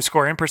tomato meter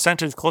score in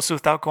percentage closely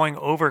without going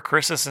over?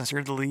 Karissa, since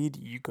you're the lead,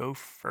 you go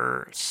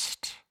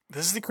first.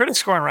 This is the critic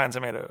score on Rotten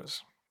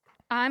Tomatoes.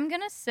 I'm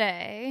gonna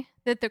say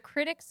that the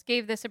critics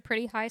gave this a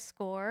pretty high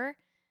score.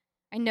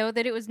 I know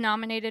that it was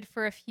nominated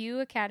for a few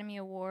Academy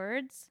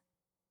Awards.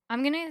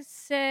 I'm gonna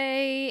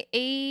say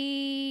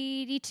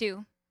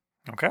 82.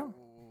 Okay.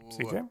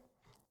 CJ?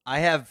 I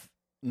have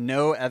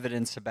no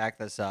evidence to back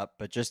this up,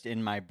 but just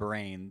in my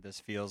brain, this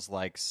feels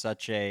like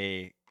such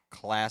a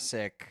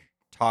classic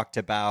talked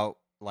about,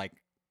 like,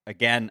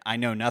 again, I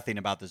know nothing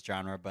about this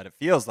genre, but it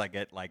feels like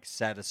it like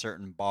set a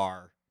certain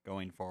bar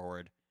going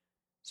forward.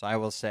 So I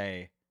will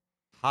say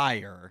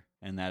higher,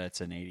 and that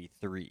it's an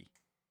 83.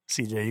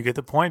 CJ, you get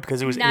the point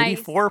because it was Nice.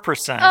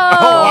 84%.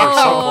 Oh,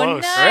 so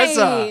close. nice.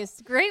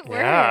 Karissa. Great work.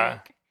 Yeah.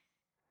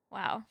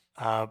 Wow.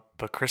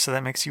 But Karissa,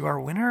 that makes you our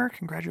winner.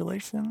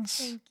 Congratulations.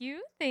 Thank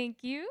you. Thank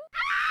you.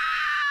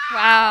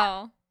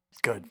 Wow.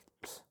 Good.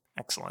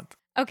 Excellent.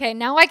 Okay,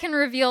 now I can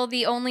reveal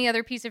the only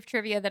other piece of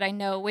trivia that I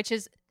know, which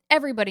is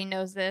everybody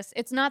knows this.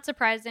 It's not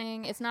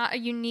surprising. It's not a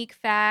unique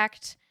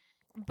fact.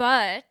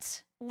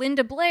 But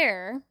Linda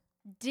Blair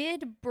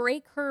did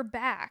break her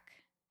back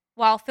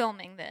while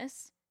filming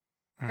this.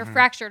 Or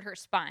fractured her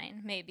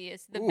spine, maybe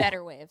is the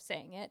better way of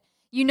saying it.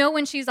 You know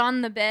when she's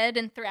on the bed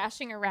and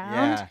thrashing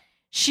around?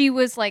 She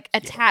was like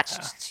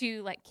attached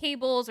to like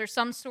cables or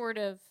some sort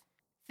of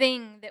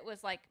thing that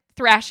was like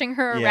thrashing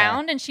her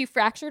around, and she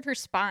fractured her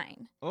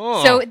spine.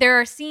 Oh. So there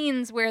are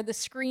scenes where the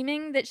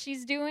screaming that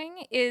she's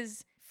doing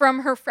is from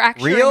her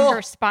fracturing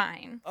her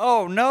spine.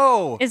 Oh,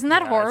 no. Isn't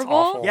that it's horrible?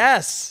 awful.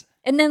 Yes.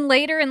 And then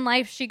later in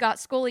life, she got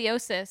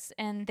scoliosis,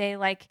 and they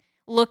like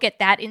look at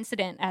that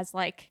incident as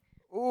like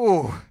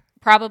Ooh.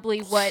 probably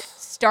what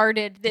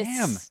started this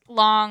Damn.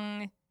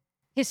 long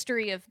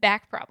history of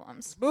back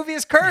problems. This movie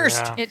is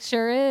cursed. Yeah. It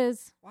sure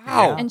is. Wow.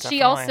 Yeah. And she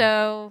definitely.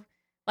 also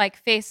like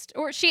faced,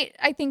 or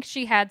I think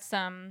she had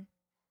some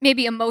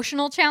maybe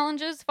emotional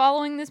challenges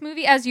following this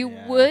movie, as you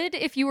would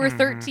if you were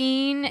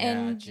 13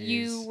 and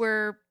you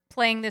were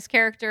playing this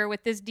character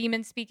with this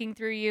demon speaking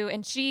through you.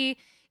 And she,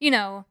 you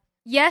know,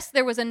 yes,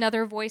 there was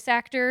another voice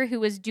actor who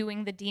was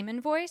doing the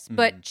demon voice,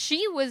 but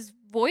she was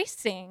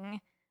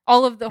voicing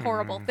all of the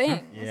horrible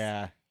things.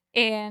 Yeah.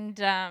 And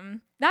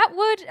that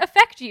would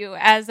affect you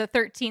as a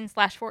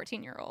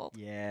 13/14-year-old.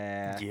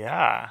 Yeah.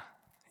 Yeah.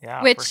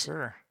 Yeah, Which for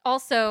sure.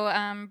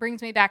 also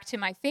brings me back to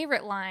my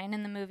favorite line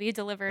in the movie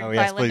delivered by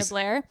yes, Linda please.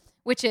 Blair,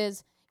 which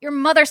is, "Your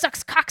mother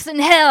sucks cocks in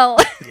hell."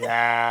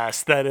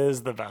 Yes, that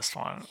is the best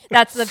one.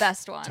 That's the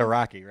best one.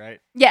 Taraki, right?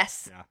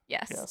 Yes. Yeah.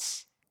 Yes.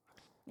 Yes.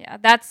 Yeah,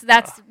 that's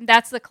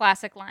the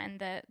classic line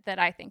that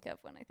I think of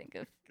when I think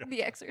of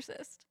The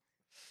Exorcist.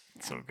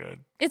 So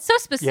good. It's so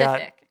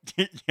specific.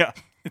 Yeah.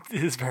 It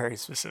is very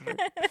specific.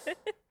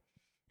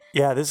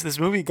 Yeah, this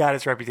movie got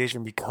its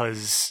reputation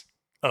because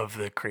of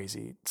the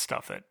crazy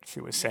stuff that she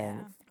was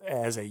saying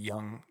as a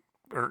young,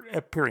 or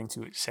appearing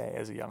to say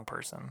as a young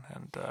person,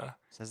 and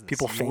Says the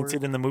people C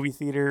fainted word. in the movie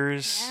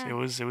theaters. Yeah. It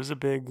was a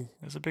big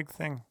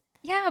thing.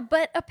 Yeah,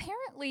 but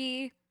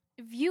apparently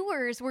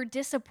viewers were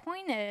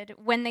disappointed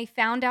when they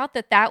found out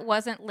that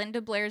wasn't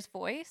Linda Blair's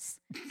voice.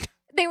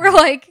 They were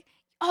like,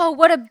 "Oh,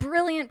 what a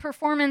brilliant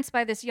performance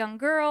by this young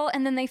girl."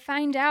 And then they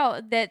find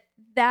out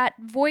that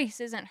voice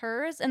isn't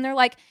hers. And they're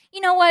like,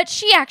 "You know what?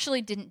 She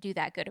actually didn't do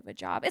that good of a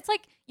job." It's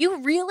like, you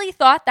really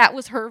thought that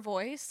was her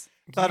voice?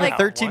 Thought Yeah, a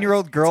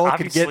 13-year-old what? girl It's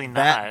could get obviously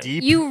that not.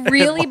 deep. You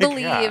really Like,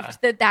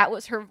 believed that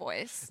was her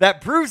voice?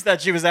 That proves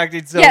that she was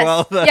acting so Yes,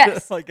 well. That,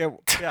 yes. like,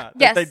 that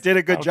Yes. they did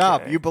a good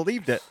job. Okay. You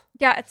believed it.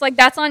 Yeah, it's like,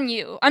 that's on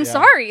you. I'm Yeah.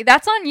 sorry.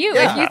 That's on you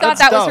Yeah, if you thought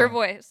that's that was her dumb.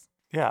 voice.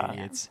 Yeah.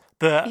 Idiots.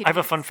 I have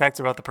a fun fact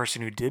about the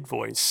person who did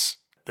voice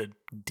the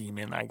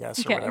demon, I guess,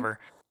 Okay. or whatever.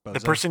 The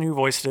Bozo. person who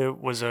voiced it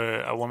was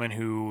a woman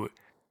who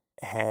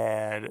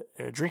had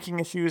drinking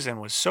issues and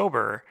was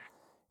sober,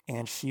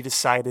 and she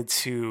decided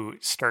to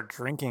start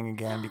drinking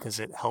again because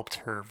it helped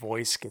her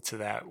voice get to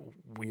that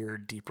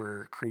weird,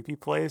 deeper, creepy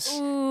place.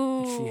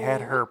 And she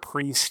had her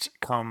priest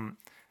come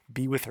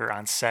be with her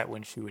on set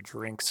when she would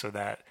drink so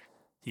that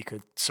he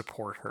could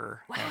support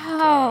her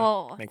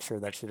Wow. and make sure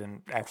that she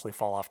didn't actually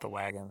fall off the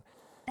wagon.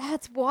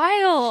 That's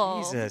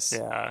wild. Jesus.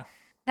 Yeah.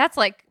 That's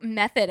like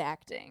method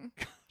acting.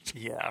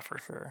 Yeah, for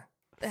sure.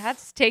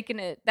 That's taking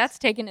it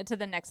to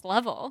the next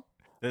level.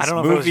 This I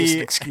don't know if it was just an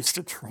movie, excuse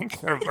to drink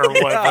or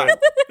what,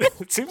 but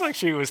it seems like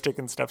she was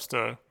taking steps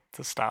to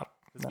stop.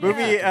 this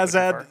movie has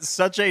had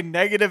such a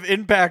negative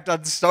impact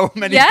on so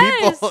many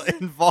Yes. people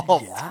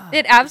involved. Yeah.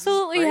 It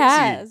absolutely crazy.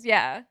 has.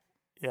 Yeah.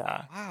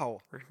 Yeah. Wow.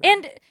 For sure.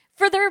 And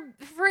for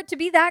it to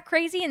be that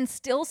crazy and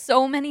still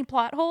so many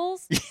plot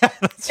holes, Yeah,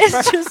 that's it's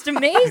right. just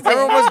amazing.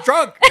 Everyone was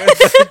drunk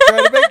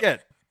trying to make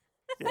it.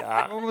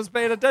 Yeah. Everyone was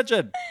paying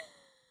attention.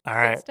 All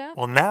right. stuff.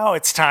 Well, now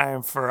it's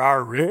time for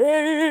our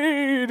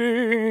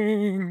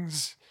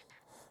ratings.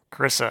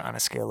 Karissa, on a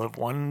scale of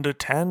 1 to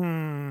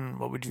 10,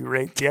 what would you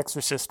rate The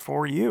Exorcist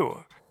for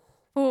you?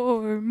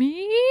 For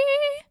me?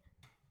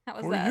 How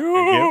was that?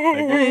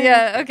 Thank you.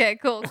 Yeah, okay,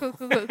 cool.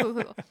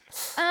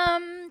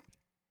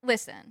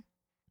 Listen,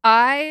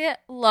 I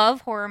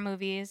love horror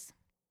movies.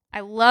 I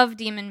love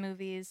demon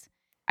movies.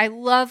 I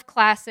love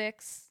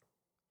classics.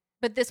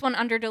 But this one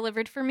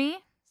underdelivered for me.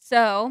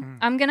 So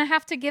I'm going to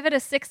have to give it a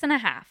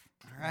 6.5. All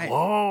right.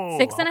 Whoa.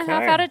 6.5 okay.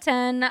 out of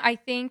 10. I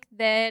think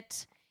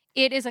that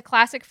it is a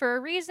classic for a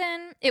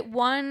reason. It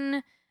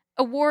won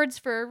awards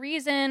for a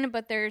reason,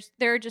 but there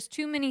are just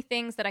too many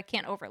things that I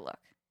can't overlook.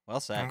 Well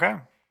said. Okay.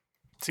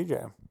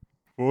 CJ.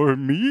 For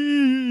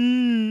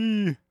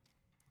me.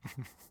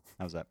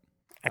 How's that?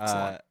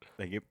 Excellent.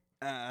 Thank you.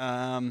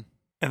 And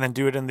then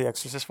do it in the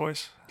Exorcist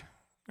voice,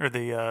 or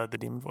the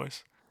demon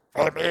voice.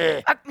 Fuck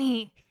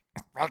me.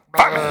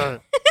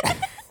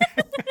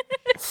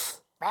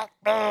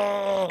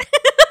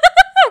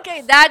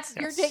 Okay,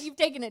 you've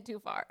taken it too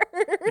far.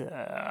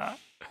 Yeah.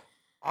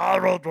 I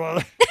wrote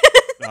one.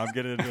 No, I'm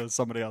getting into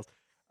somebody else.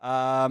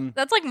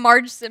 That's like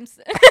Marge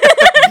Simpson.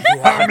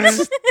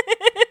 Yes.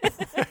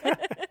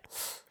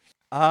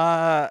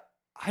 I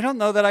don't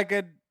know that I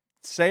could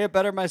say it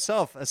better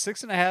myself. A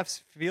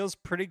 6.5 feels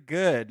pretty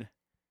good.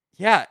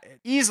 Yeah,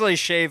 easily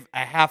shave a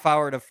half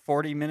hour to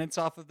 40 minutes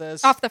off of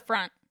this. Off the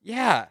front.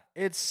 Yeah,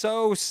 it's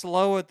so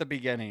slow at the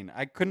beginning.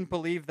 I couldn't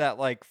believe that,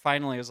 like,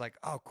 finally it was like,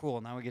 oh,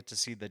 cool, now we get to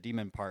see the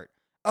demon part.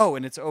 Oh,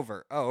 and it's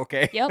over. Oh,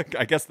 okay. Yep.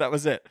 I guess that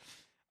was it.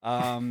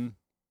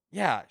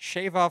 Yeah,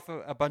 shave off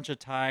a bunch of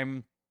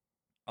time.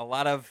 A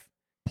lot of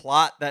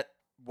plot that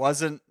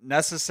wasn't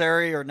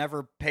necessary or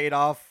never paid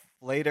off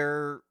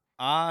later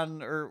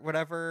on or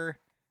whatever.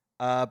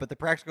 But the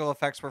practical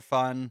effects were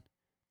fun.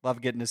 Love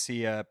getting to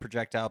see a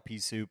projectile pea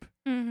soup.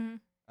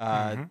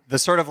 Mm-hmm. The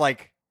sort of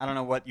like, I don't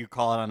know what you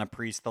call it on a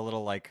priest, the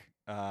little like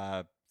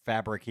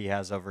fabric he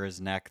has over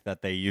his neck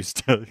that they used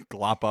to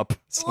glop up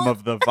some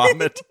of the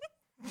vomit.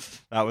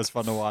 That was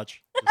fun to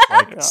watch. Just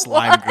like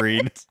slime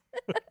green.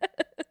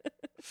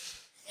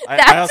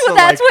 That's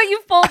what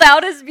you pulled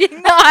out as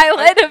being the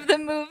highlight of the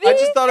movie. I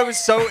just thought it was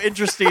so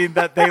interesting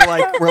that they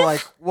like were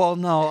like, well,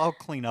 no, I'll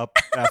clean up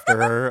after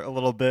her a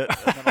little bit,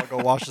 and then I'll go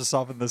wash this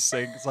off in the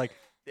sink. It's like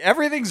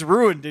everything's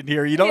ruined in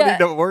here. You don't need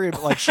to worry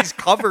about, like, she's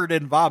covered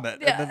in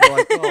vomit, and then they're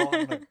like, oh,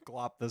 I'm gonna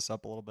glop this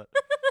up a little bit,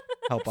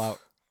 help out.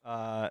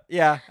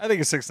 Yeah, I think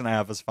a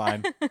 6.5 is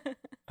fine.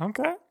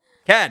 Okay.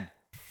 Ken,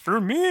 For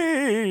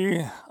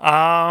me,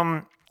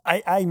 I'm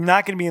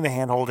not going to be in the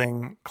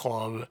hand-holding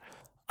club.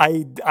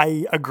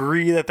 I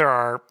agree that there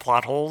are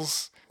plot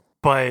holes,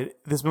 but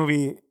this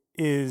movie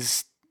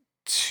is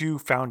too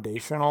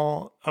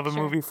foundational of a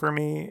movie for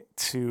me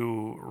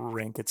to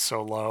rank it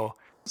so low.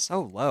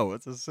 so low.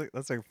 That's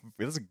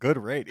a good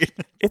rating.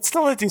 It's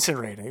still a decent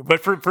rating,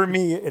 but for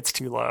me, it's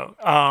too low.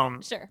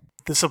 Sure.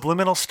 The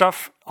subliminal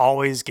stuff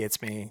always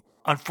gets me.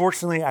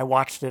 Unfortunately, I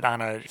watched it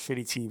on a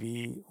shitty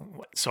TV,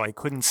 so I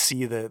couldn't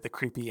see the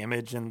creepy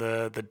image and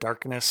the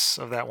darkness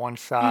of that one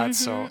shot.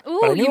 So, Ooh,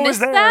 but I knew you it was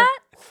missed there. that?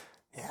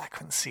 Yeah, I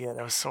couldn't see it.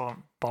 I was so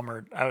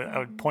bummered. I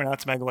would point out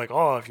to Meg, like,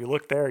 oh, if you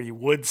look there, you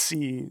would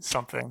see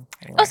something.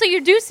 Anyway, Oh, so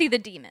you do see the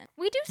demon.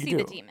 We do You see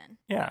the do. demon.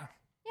 yeah.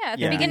 Yeah, at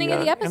Yeah. the beginning of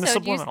the In the episode.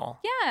 subliminal.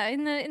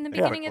 In the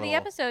beginning of the little-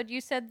 episode, you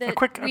said that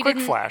quick we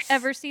didn't flash.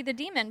 ever see the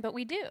demon, but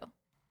we do.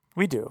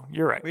 We do.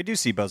 You're right. We do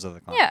see Bozo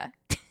the Clown. Yeah,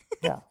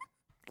 Yeah.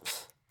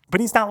 But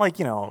he's not like,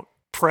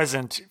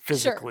 present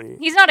physically. sure.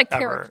 He's not a ever.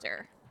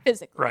 character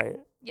physically. Right.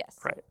 Yes.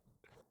 Right.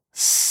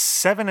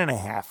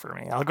 7.5 for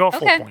me. I'll go a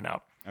full Okay. point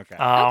up. Okay.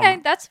 Okay,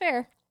 that's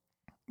fair.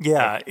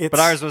 Yeah. But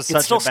ours was it's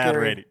such still a bad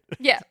scary. rating.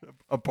 Yeah.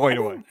 A point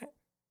away. I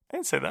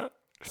didn't say that.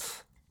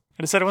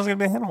 I just said it wasn't going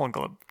to be a hand-holding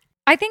club.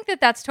 I think that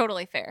that's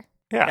totally fair.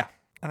 Yeah.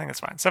 I think that's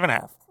fine.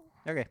 7.5.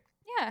 Okay.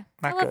 Yeah,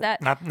 Not I love good.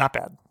 that. Not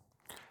bad.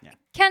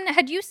 Ken,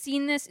 had you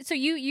seen this? So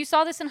you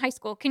saw this in high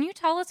school. Can you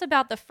tell us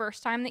about the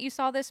first time that you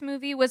saw this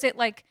movie? Was it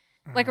like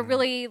a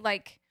really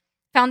like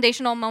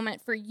foundational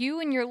moment for you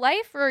in your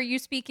life, or are you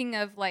speaking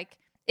of like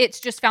it's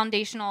just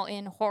foundational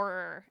in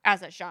horror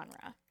as a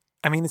genre?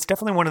 I mean, it's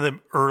definitely one of the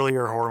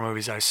earlier horror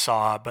movies I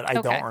saw, but I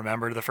Okay. don't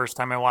remember the first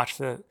time I watched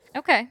it.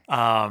 Okay.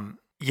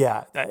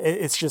 Yeah,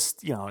 it's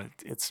just,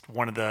 it's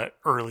one of the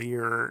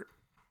earlier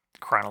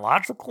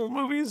chronological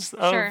movies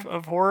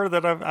of horror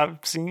that I've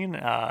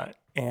seen.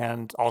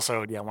 And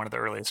also, one of the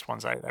earliest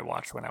ones I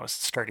watched when I was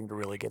starting to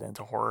really get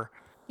into horror.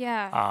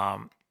 Yeah.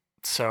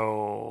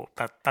 So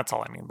that's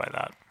all I mean by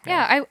that.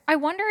 Yeah, I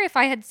wonder if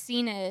I had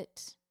seen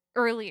it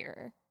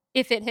earlier,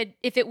 if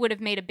it would have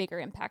made a bigger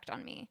impact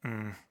on me.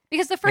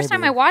 Because the first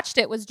time Maybe. I watched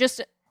it was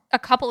just a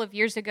couple of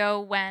years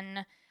ago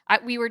when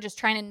we were just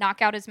trying to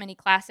knock out as many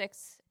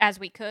classics as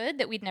we could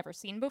that we'd never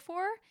seen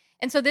before.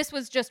 And so this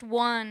was just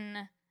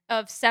one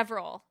of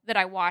several that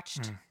I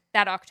watched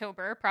that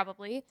October,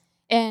 probably.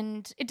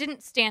 And it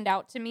didn't stand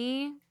out to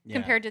me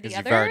compared to the 'cause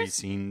others. You've already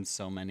seen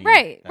so many.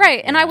 Right.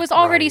 And I was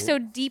already Right. so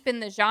deep in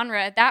the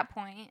genre at that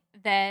point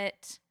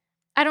that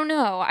I don't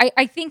know.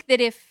 I think that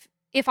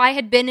if I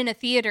had been in a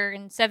theater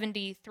in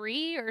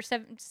 73 or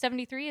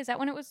 73, is that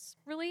when it was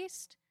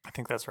released? I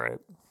think that's right.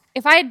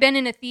 If I had been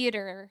in a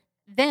theater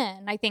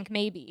then, I think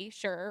maybe,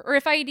 sure. Or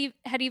if I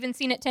had even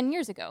seen it 10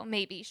 years ago,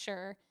 maybe,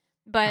 sure.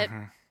 But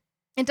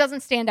it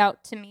doesn't stand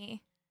out to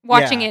me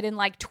watching it in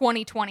like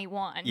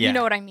 2021. Yeah. You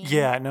know what I mean?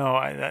 Yeah, no,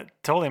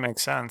 that totally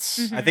makes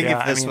sense. I think Yeah,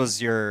 if this I mean,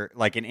 was your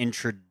like an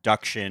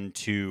introduction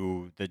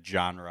to the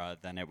genre,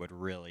 then it would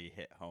really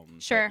hit home.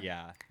 Sure. But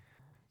yeah.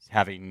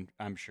 Having,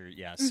 I'm sure,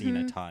 seen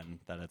a ton,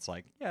 that it's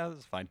like, yeah, this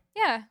is fine.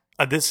 Yeah.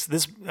 this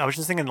I was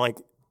just thinking, like,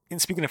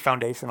 speaking of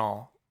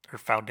foundationally,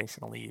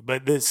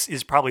 but this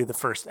is probably the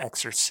first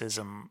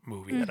exorcism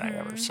movie that I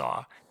ever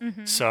saw.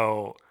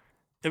 So,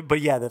 but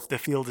yeah, the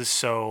field is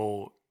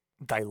so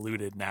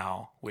diluted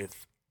now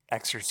with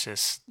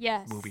Exorcist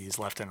movies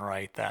left and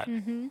right that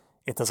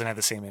it doesn't have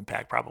the same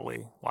impact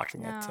probably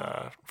watching it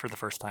for the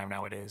first time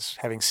nowadays,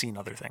 having seen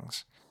other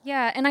things.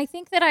 Yeah, and I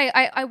think that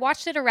I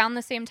watched it around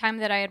the same time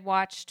that I had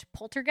watched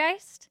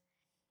Poltergeist.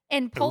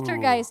 And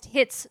Poltergeist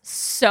hits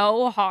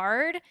so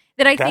hard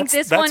that I think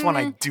this That's one...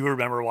 one I do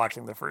remember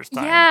watching the first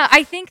time. Yeah,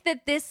 I think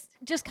that this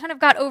just kind of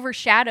got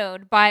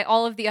overshadowed by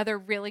all of the other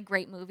really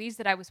great movies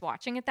that I was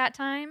watching at that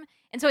time.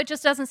 And so it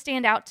just doesn't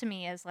stand out to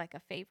me as like a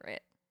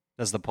favorite.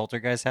 Does the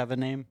Poltergeist have a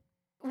name?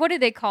 What do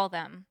they call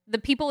them? The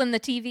people in the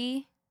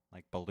TV?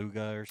 Like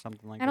Beluga or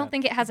something like that? I don't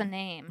think it has a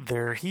name.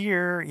 They're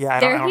here. Yeah, I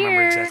don't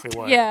remember exactly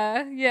what.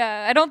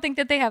 Yeah. I don't think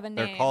that they have a name.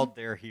 They're called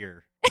They're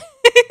Here.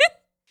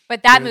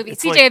 But that movie,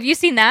 CJ, have you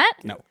seen that?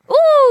 No.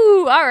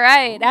 Ooh, all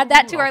right. Add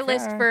that to our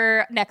list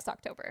for next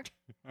October.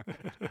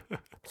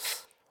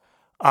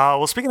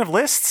 Well, speaking of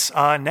lists,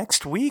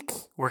 next week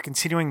we're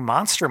continuing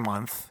Monster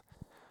Month.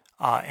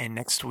 And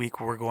next week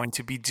we're going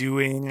to be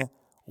doing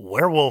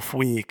Werewolf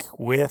Week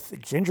with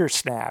Ginger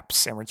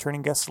Snaps and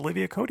returning guest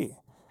Olivia Cody.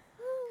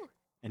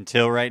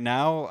 Until right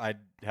now, I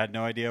had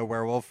no idea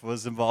werewolf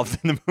was involved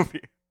in the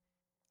movie.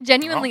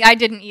 Genuinely, I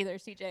didn't either,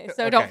 CJ,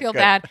 so don't feel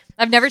bad.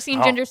 I've never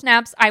seen Ginger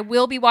Snaps. I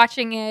will be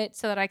watching it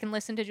so that I can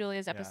listen to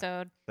Julia's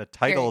episode. The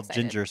title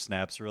Ginger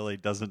Snaps really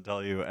doesn't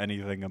tell you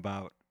anything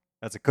about...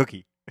 That's a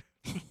cookie.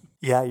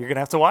 Yeah, you're going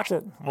to have to watch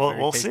it.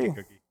 We'll see.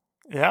 Cookie.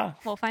 Yeah.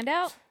 We'll find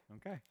out.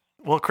 Okay.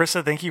 Well,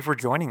 Karissa, thank you for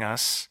joining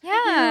us.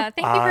 Yeah,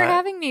 thank you for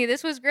having me.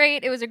 This was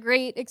great. It was a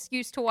great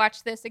excuse to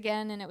watch this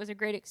again, and it was a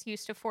great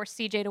excuse to force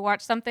CJ to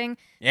watch something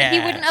that he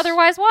wouldn't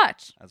otherwise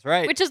watch. That's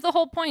right. Which is the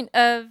whole point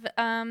of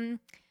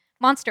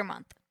Monster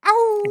Month.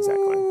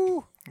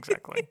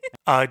 Exactly.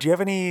 Do you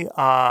have any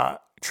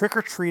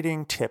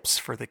trick-or-treating tips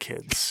for the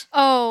kids?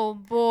 Oh,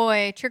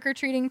 boy.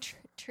 Trick-or-treating.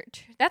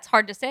 That's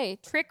hard to say.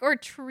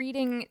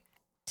 Trick-or-treating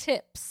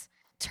tips.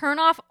 Turn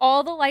off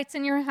all the lights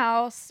in your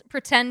house.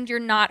 Pretend you're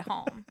not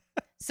home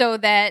so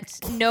that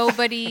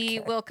nobody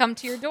will come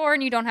to your door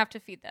and you don't have to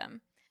feed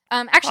them.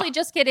 Actually,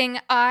 just kidding.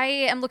 I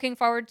am looking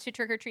forward to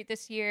trick-or-treat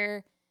this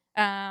year.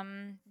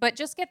 But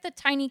just get the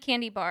tiny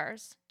candy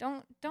bars.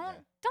 Don't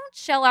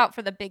shell out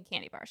for the big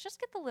candy bars. Just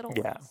get the little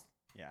ones.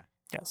 Yeah.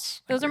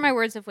 Yes. Those are my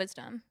words of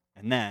wisdom.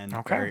 And then,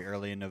 very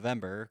early in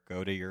November,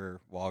 go to your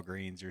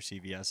Walgreens, your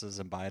CVS's,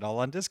 and buy it all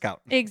on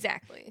discount.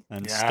 Exactly.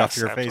 And stuff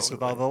your face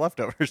with all the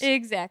leftovers.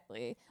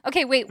 Exactly.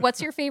 Okay, wait.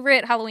 What's your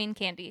favorite Halloween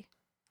candy?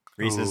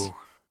 Reese's. Ooh.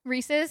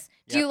 Reese's?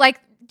 Yep.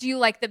 Do you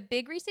like the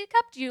big Reese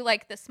cup? Do you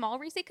like the small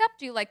Reese cup?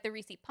 Do you like the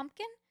Reese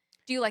pumpkin?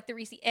 Do you like the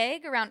Reese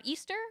egg around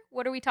Easter?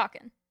 What are we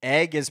talking?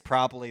 Egg is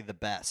probably the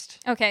best.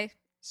 Okay.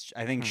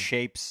 I think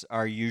shapes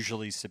are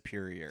usually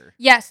superior.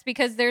 Yes,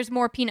 because there's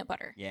more peanut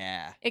butter.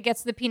 Yeah. It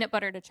gets the peanut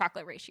butter to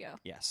chocolate ratio.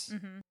 Yes.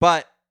 Mm-hmm.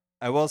 But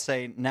I will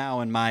say now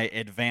in my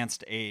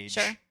advanced age,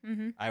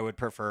 I would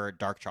prefer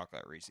dark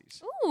chocolate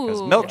Reese's. Ooh.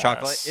 Because milk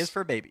chocolate is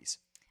for babies.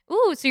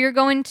 Ooh, so you're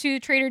going to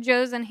Trader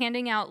Joe's and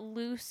handing out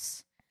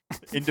loose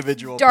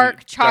individual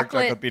dark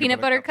chocolate peanut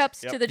butter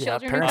cups Yep. to the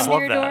children who parents come to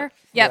your love door?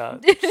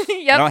 that. Yep. I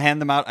Yep. don't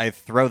hand them out. I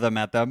throw them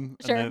at them.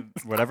 Sure. And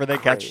then whatever they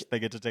catch, they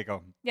get to take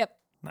home. Yep.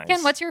 Nice.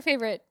 Ken, what's your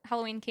favorite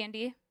Halloween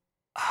candy?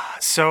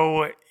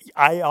 So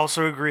I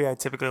also agree. I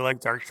typically like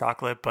dark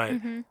chocolate, but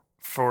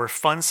for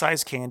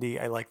fun-sized candy,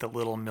 I like the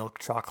little milk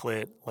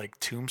chocolate, like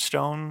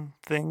tombstone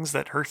things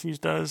that Hershey's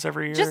does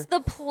every year. Just the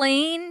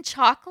plain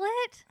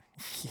chocolate?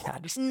 Yeah,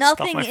 just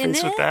Nothing stuff my in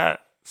face it? with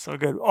that. So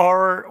good.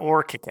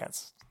 Or Kit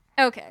Kats.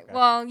 Okay,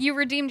 well, you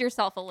redeemed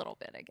yourself a little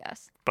bit, I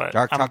guess. But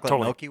Dark I'm chocolate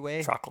totally Milky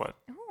Way? chocolate.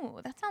 Ooh,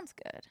 that sounds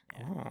good.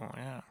 Oh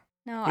yeah.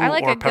 No, I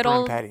like or a good peppermint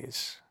old.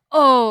 patties.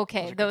 Oh,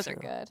 okay, Those those are are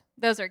good, good.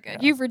 Those are good.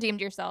 Yeah. You've redeemed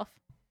yourself.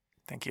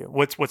 Thank you.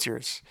 What's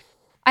yours?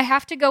 I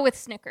have to go with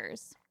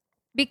Snickers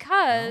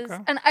because,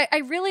 Okay. and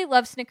I really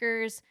love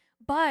Snickers,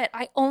 but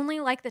I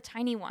only like the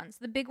tiny ones.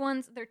 The big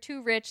ones, they're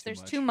too rich.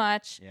 There's much. too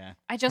much. Yeah.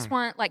 I just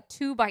want like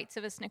 2 bites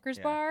of a Snickers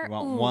bar. You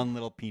want Ooh. one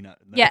little peanut.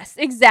 in there. Yes,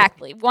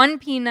 exactly. 1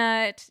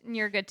 peanut, and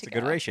you're good to It's go.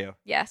 a good ratio.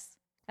 Yes,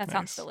 that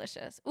sounds Nice.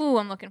 delicious. Ooh,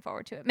 I'm looking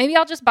forward to it. Maybe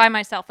I'll just buy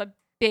myself a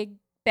big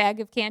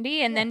bag of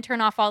candy and then turn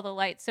off all the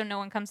lights so no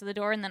one comes to the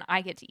door, and then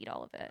I get to eat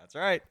all of it. That's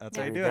right. That's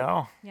how There you you do it.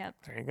 go. Yep.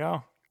 There you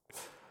go.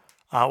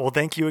 Well,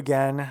 thank you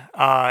again.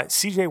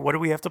 CJ, what do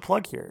we have to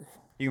plug here?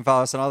 You can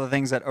follow us on all the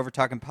things at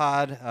Overtalking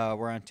Pod.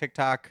 We're on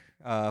TikTok.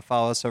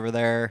 Follow us over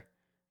there.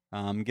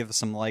 Give us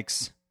some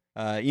likes.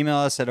 Email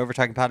us at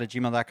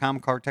overtalkingpod@gmail.com.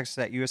 Call or text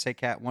us at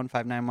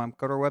USACat1591.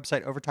 Go to our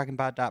website,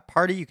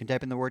 overtalkingpod.party. You can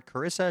type in the word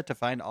Karissa to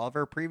find all of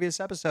our previous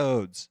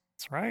episodes.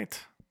 That's right.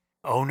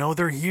 Oh no,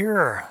 they're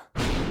here.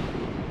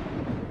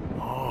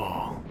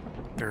 Oh,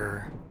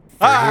 they're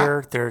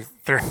here.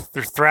 They're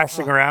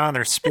thrashing around.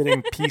 They're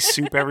spitting pea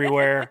soup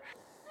everywhere.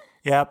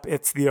 Yep,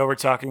 it's the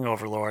Overtalking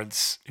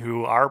Overlords,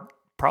 who are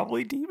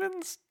probably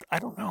demons. I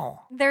don't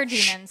know. They're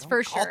demons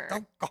for sure.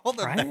 Don't call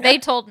them Right? that. They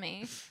told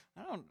me.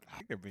 I don't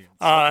think they're being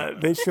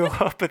They show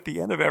up at the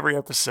end of every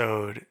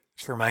episode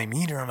to remind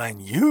me to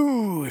remind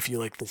you. If you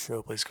like the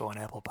show, please go on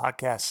Apple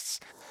Podcasts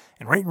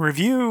and rate and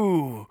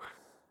review.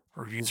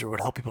 Reviews are what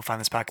help people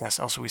find this podcast.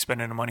 Also, we spend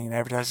no money in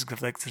advertising.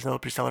 If like to tell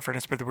a friend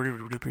and spread the word, we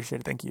really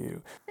appreciate it. Thank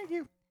you. Thank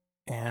you.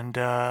 And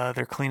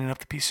they're cleaning up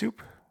the pea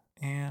soup,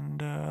 and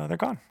they're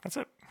gone. That's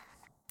it.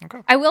 Okay.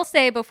 I will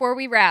say before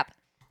we wrap,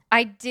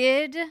 I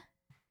did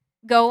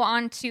go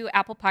on to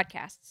Apple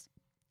Podcasts.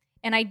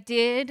 And I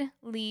did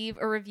leave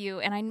a review,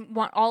 and I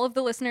want all of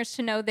the listeners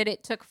to know that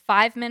it took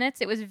 5 minutes.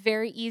 It was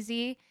very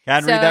easy.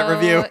 Can read that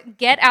review.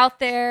 Get out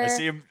there. I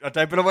see him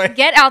typing away.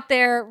 Get out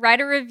there, write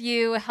a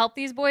review, help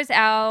these boys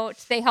out.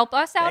 They help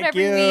us out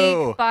every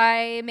week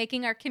by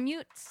making our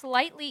commute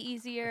slightly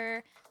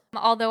easier.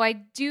 Although I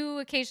do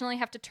occasionally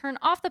have to turn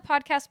off the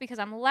podcast because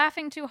I'm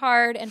laughing too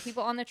hard, and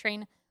people on the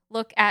train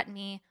look at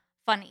me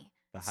funny.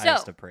 The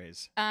highest of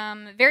praise.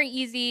 Very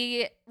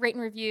easy. Rate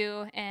and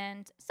review,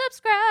 and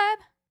subscribe.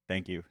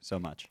 Thank you so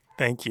much.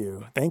 Thank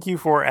you. Thank you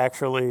for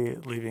actually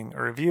leaving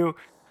a review.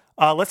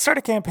 Let's start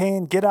a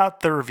campaign. Get out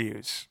the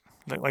reviews.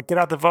 Like get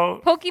out the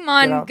vote.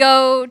 Pokemon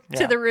Go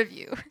to the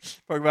review.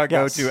 Pokemon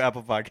Go to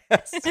Apple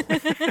Podcasts.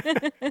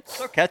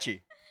 So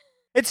catchy.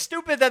 It's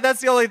stupid that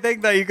that's the only thing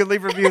that you can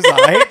leave reviews on.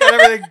 I hate that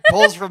everything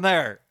pulls from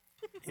there.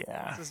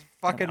 Yeah. This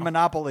fucking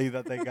monopoly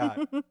that they got.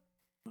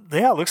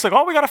 Yeah, it looks like,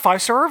 we got a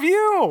 5-star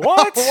review.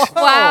 What?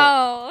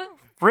 Wow.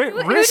 Who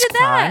did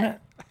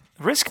that?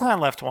 Riskon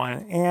left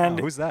one, and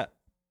who's that?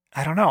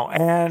 I don't know.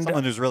 And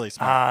someone who's really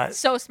smart.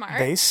 So smart.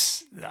 They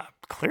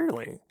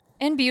clearly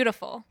and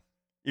beautiful.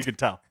 You can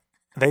tell.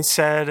 They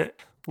said,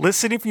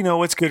 "Listen if you know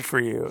what's good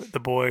for you. The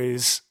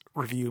boys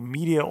review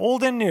media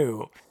old and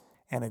new,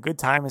 and a good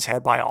time is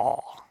had by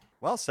all."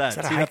 Well said. Is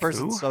that See, a that haiku?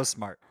 person's so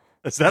smart.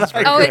 Is that a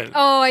haiku?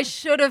 I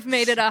should have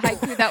made it a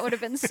haiku. That would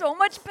have been so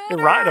much better.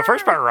 The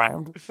first part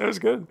rhymed. That was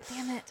good.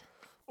 Damn it.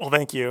 Well,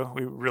 thank you.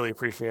 We really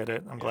appreciate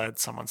it. I'm glad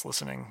someone's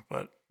listening,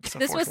 but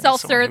this was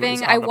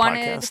self-serving. I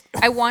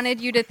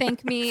wanted you to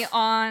thank me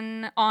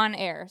on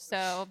air.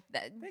 So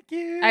thank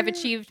you. I've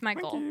achieved my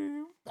goal.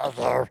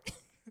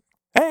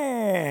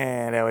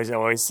 And I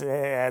always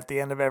say at the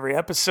end of every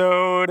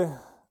episode,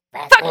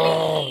 fuck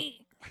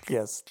me.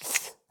 Yes.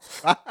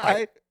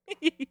 Bye.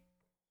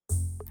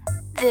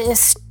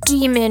 This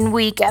Demon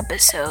Week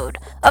episode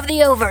of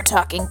the Over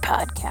Talking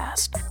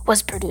podcast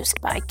was produced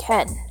by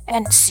Ken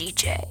and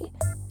CJ,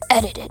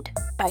 edited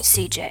by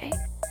CJ.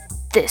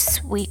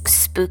 This week's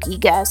spooky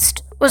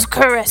guest was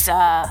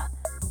Karissa.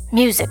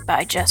 Music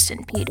by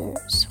Justin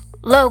Peters.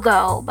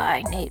 Logo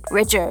by Nate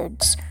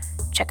Richards.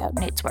 Check out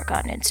Nate's work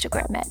on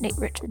Instagram at Nate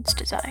Richards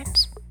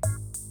Designs.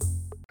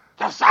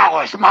 The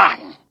sour is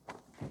mine.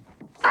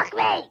 Fuck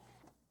me.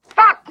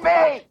 Fuck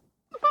me.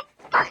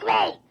 Fuck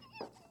me.